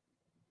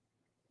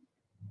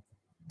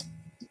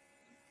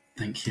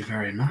 Thank you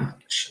very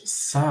much.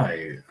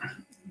 So,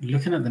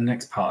 looking at the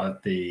next part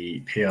of the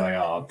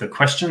PIR, the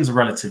questions are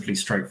relatively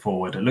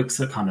straightforward. It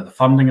looks at kind of the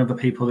funding of the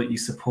people that you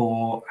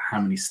support,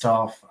 how many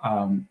staff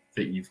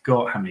that you've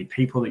got, how many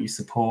people that you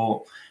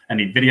support,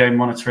 any video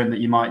monitoring that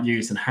you might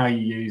use and how you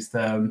use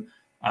them.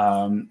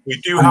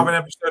 We do have an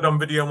episode on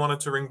video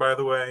monitoring, by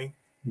the way.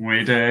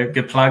 We do.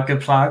 Good plug,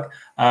 good plug.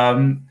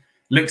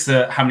 Looks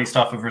at how many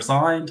staff have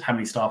resigned, how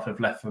many staff have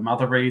left for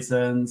other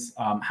reasons,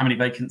 how many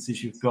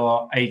vacancies you've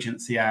got,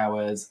 agency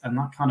hours, and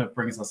that kind of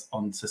brings us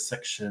on to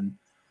section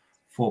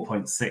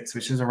 4.6,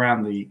 which is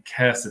around the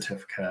care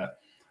certificate.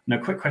 Now, a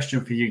quick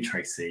question for you,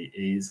 Tracey,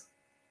 is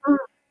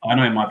I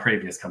know in my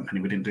previous company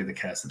we didn't do the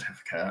care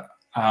certificate,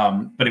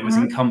 but it was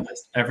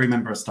encompassed. Every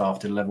member of staff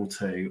did level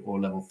 2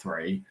 or level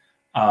 3.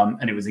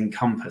 And it was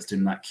encompassed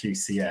in that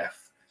QCF.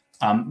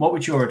 What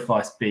would your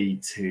advice be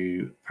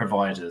to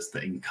providers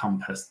that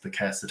encompass the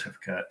care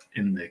certificate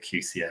in the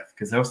QCF?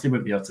 Because they obviously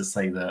wouldn't be able to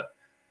say that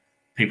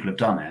people have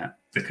done it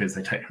because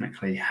they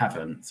technically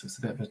haven't. So it's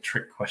a bit of a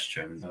trick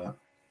question.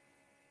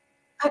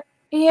 But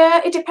yeah,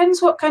 it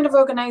depends what kind of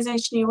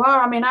organisation you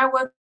are. I mean, I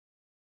work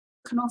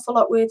an awful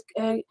lot with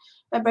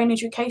brain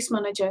injury case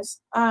managers.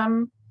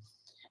 And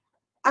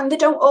they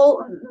don't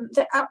all.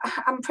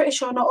 I'm pretty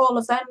sure not all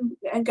of them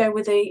go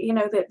with the, you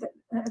know,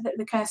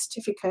 the care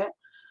certificate.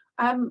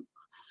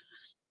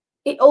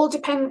 It all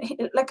depends.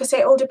 Like I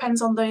say, it all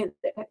depends on the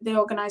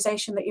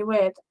organisation that you're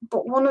with.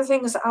 But one of the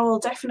things that I will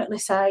definitely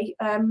say,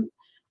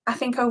 I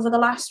think over the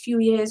last few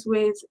years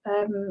with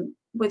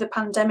the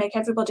pandemic,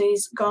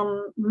 everybody's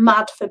gone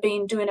mad for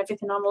doing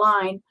everything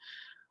online,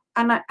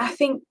 and I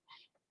think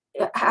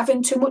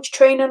having too much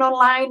training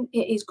online,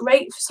 it is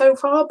great so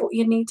far, but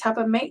you need to have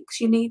a mix.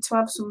 You need to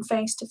have some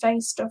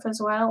face-to-face stuff as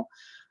well,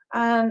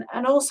 and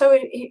also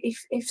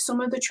if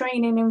some of the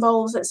training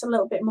involves it's a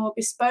little bit more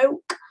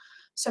bespoke.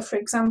 So, for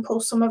example,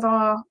 some of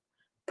our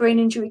brain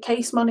injury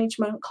case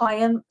management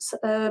clients,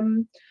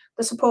 the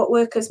support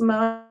workers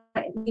might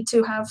need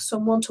to have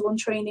some one-to-one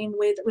training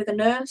with a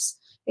nurse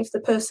if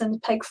the person's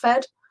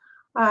peg-fed.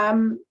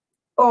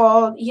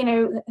 Or, you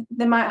know,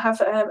 they might have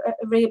a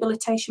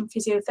rehabilitation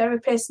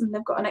physiotherapist and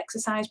they've got an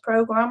exercise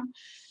program.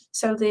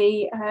 So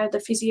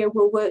the physio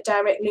will work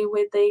directly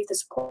with the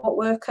support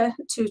worker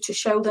to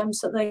show them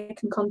so they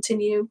can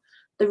continue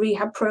the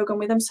rehab program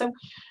with them. So,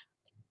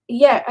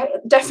 yeah,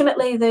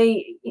 definitely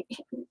the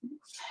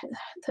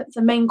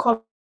main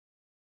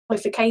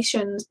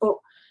qualifications, but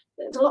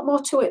there's a lot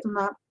more to it than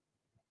that.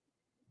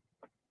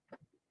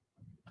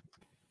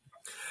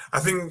 I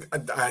think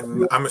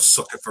I'm a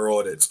sucker for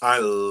audits. I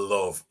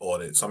love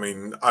audits. I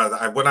mean,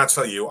 when I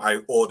tell you, I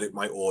audit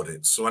my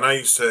audits. So when I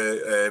used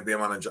to be a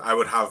manager, I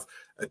would have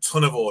a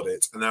ton of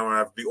audits, and then I would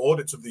have the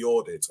audits of the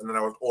audits, and then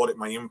I would audit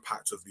my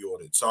impact of the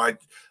audit. So I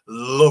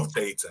love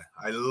data.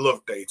 I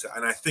love data,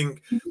 and I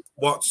think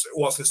what's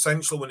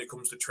essential when it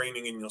comes to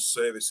training in your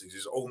services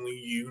is only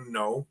you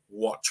know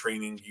what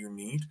training you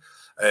need.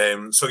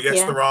 So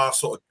yes, there are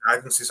sort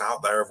of guidances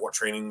out there of what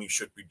training you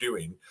should be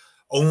doing.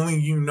 Only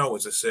you know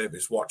as a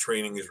service what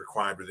training is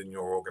required within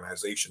your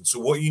organization. So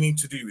what you need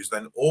to do is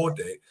then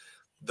audit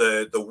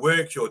the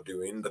work you're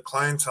doing, the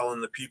clientele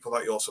and the people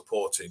that you're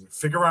supporting,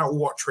 figure out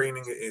what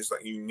training it is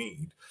that you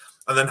need,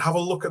 and then have a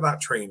look at that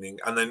training,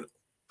 and then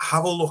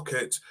have a look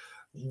at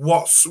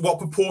what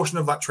proportion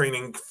of that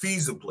training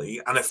feasibly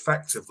and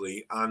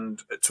effectively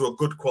and to a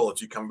good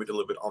quality can be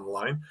delivered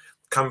online,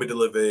 can be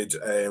delivered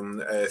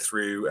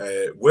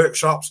through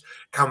workshops,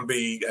 can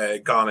be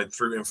garnered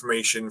through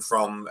information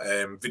from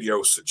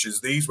videos such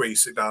as these, where you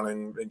sit down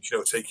and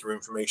take your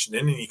information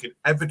in, and you can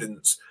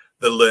evidence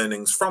the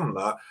learnings from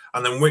that.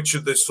 And then which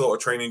of this sort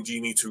of training do you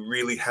need to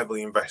really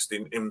heavily invest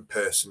in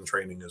person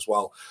training as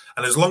well?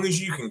 And as long as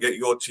you can get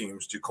your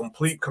teams to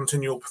complete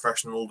continual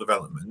professional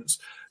developments,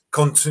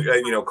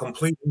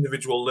 complete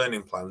individual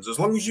learning plans, as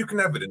long as you can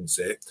evidence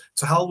it,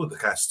 to hell with the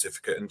CARE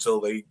certificate until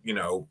they,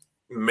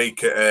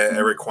 make it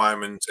a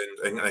requirement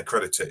and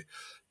accredit it,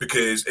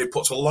 because it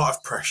puts a lot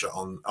of pressure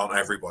on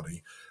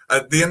everybody.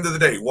 At the end of the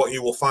day, what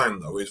you will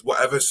find, though, is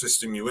whatever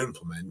system you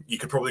implement, you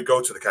could probably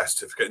go to the CARE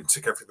certificate and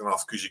tick everything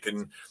off, because you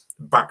can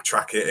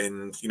backtrack it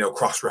and,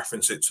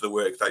 cross-reference it to the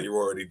work that you're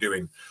already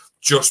doing.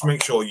 Just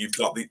make sure you've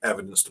got the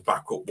evidence to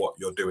back up what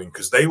you're doing,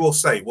 because they will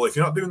say, well, if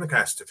you're not doing the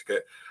CARE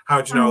certificate,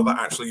 how do you know that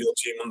actually your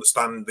team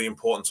understand the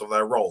importance of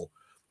their role?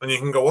 And you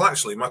can go, well,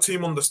 actually, my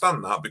team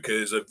understand that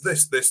because of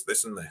this, this,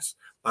 this, and this.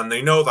 And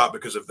they know that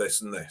because of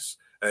this and this,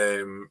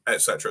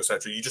 et cetera, et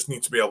cetera. You just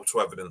need to be able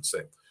to evidence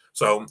it.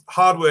 So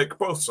hard work,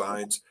 both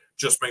sides.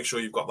 Just make sure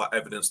you've got that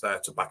evidence there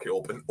to back it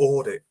up. An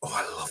audit. Oh,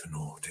 I love an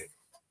audit.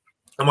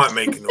 I might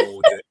make an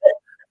audit.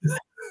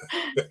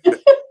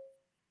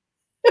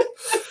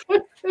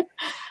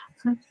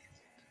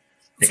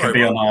 It can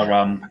be on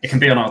our it can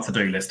be on our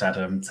to-do list,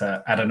 Adam,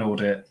 to add an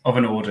audit of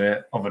an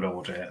audit of an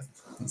audit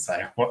and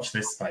say, watch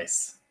this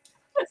space.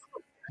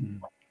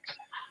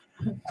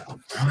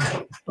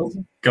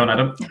 Go on,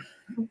 Adam.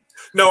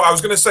 No, I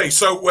was going to say,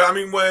 so I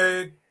mean,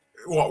 we're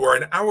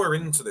an hour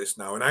into this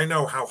now, and I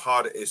know how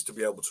hard it is to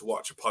be able to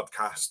watch a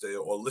podcast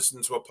or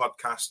listen to a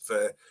podcast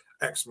for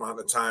X amount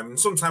of time. And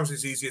sometimes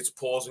it's easier to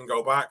pause and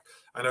go back.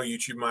 I know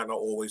YouTube might not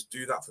always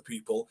do that for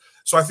people.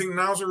 So I think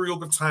now's a real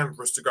good time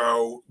for us to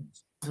go.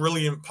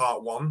 Brilliant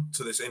part one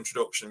to this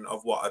introduction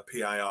of what a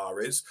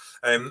PIR is.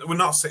 We're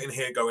not sitting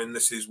here going,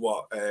 this is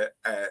what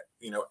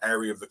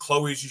area of the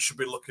Chloes you should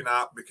be looking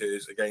at,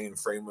 because again,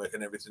 framework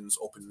and everything's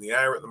up in the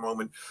air at the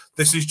moment.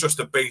 This is just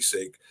a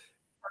basic,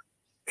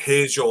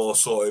 here's your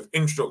sort of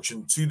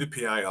introduction to the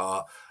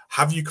PIR.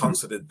 Have you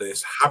considered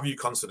this? Have you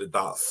considered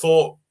that?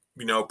 Thought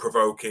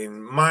provoking,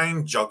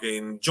 mind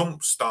jogging,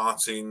 jump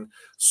starting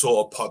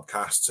sort of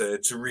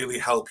podcast to really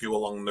help you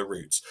along the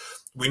route.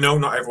 We know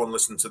not everyone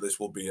listening to this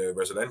will be a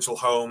residential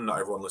home. Not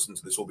everyone listening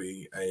to this will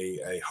be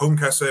a home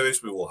care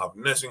service. We will have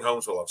nursing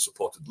homes. We'll have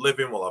supported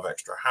living. We'll have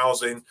extra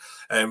housing.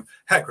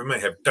 Heck, we may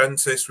have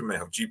dentists. We may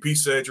have GP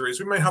surgeries.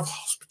 We may have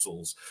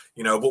hospitals,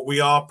 but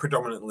we are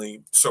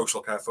predominantly social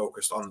care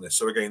focused on this.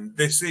 So again,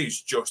 this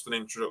is just an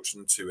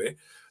introduction to it.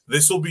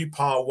 This will be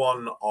part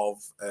one of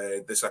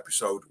this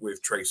episode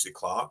with Tracey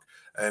Clarke,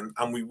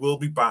 and we will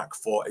be back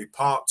for a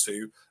part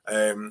two.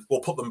 We'll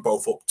put them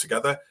both up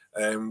together.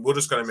 We're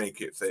just going to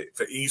make it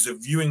for ease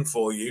of viewing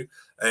for you.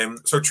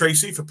 So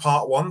Tracey, for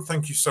part one,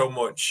 thank you so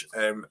much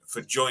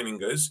for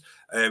joining us.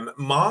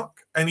 Mark,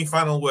 any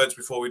final words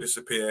before we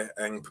disappear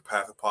and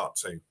prepare for part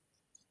two?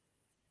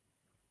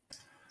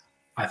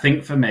 I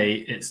think for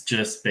me, it's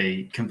just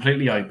be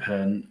completely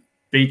open,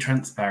 be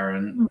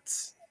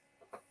transparent.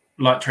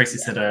 Like Tracey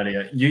said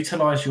earlier,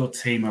 utilize your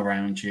team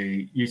around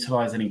you,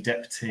 utilize any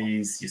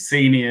deputies, your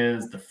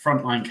seniors, the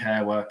frontline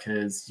care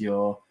workers,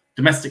 your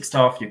domestic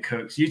staff, your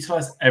cooks,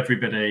 utilize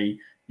everybody,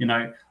 and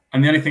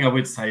the only thing I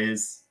would say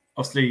is,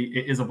 obviously,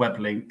 it is a web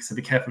link, so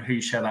be careful who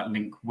you share that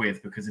link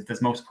with, because if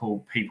there's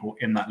multiple people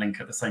in that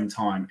link at the same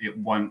time, it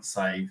won't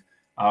save.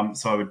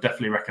 So I would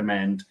definitely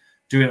recommend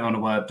doing it on a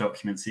Word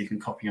document so you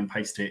can copy and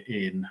paste it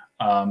in,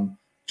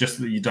 just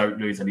so that you don't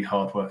lose any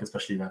hard work,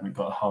 especially if you haven't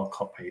got a hard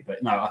copy.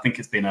 But no, I think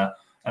it's been an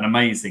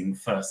amazing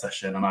first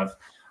session, and I've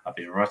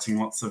been writing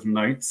lots of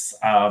notes,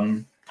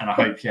 and I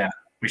hope,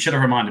 we should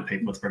have reminded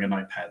people to bring a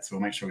notepad, so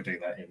we'll make sure we do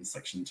that in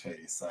section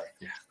 2. So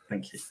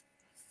thank you.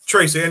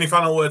 Tracey, any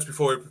final words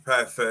before we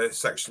prepare for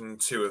section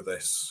 2 of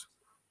this?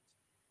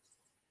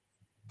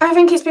 I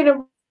think it's been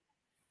a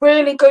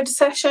really good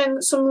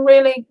session, some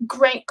really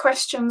great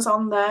questions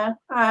on there.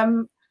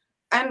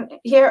 And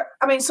here,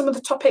 I mean, some of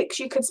the topics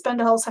you could spend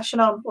a whole session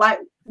on, like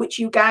which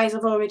you guys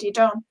have already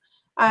done.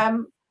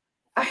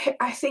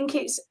 I think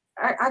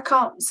I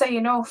can't say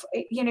enough,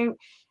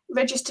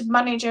 registered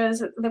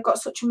managers, they've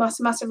got such a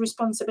massive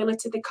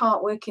responsibility. They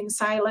can't work in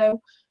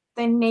silo.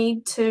 They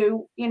need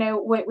to, you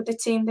know, work with the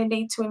team. They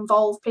need to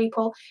involve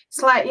people.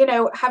 It's like, you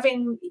know,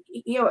 having,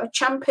 you know, a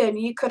champion.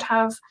 You could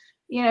have,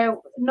 you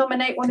know,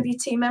 nominate one of your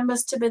team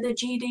members to be the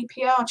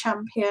GDPR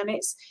champion.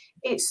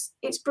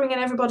 It's bringing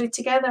everybody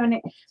together, and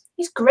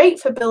it's great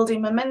for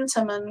building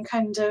momentum and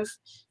kind of,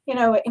 you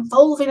know,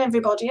 involving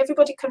everybody.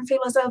 Everybody can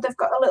feel as though they've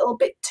got a little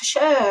bit to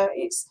share.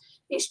 It's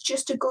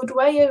just a good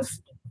way of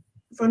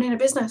running a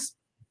business.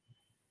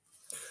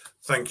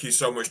 Thank you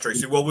so much,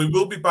 Tracey. Well, we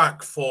will be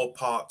back for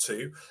part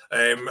 2.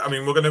 I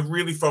mean, we're going to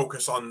really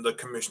focus on the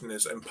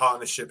commissioners and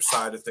partnership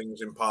side of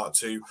things in part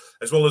 2,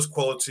 as well as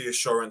quality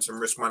assurance and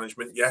risk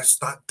management. Yes,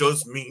 that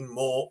does mean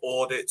more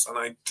audits, and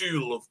I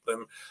do love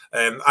them.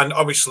 And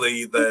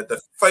obviously,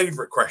 the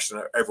favourite question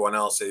of everyone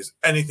else is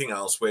anything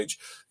else, which,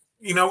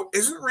 you know,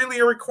 isn't really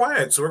a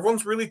required. So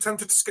everyone's really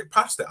tempted to skip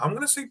past it. I'm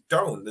going to say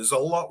don't. There's a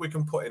lot we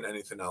can put in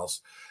anything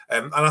else.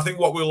 And I think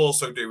what we'll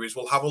also do is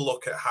we'll have a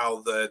look at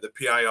how the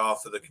PIR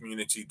for the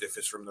community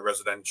differs from the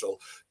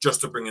residential, just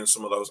to bring in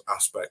some of those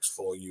aspects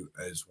for you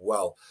as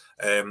well.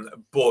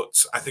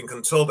 But I think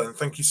until then,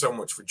 thank you so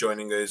much for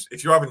joining us.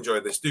 If you have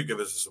enjoyed this, do give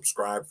us a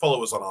subscribe,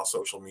 follow us on our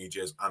social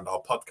medias and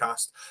our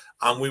podcast,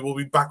 and we will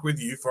be back with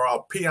you for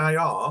our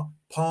PIR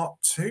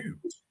part 2.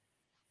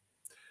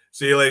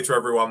 See you later,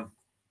 everyone.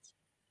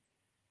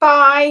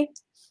 Bye.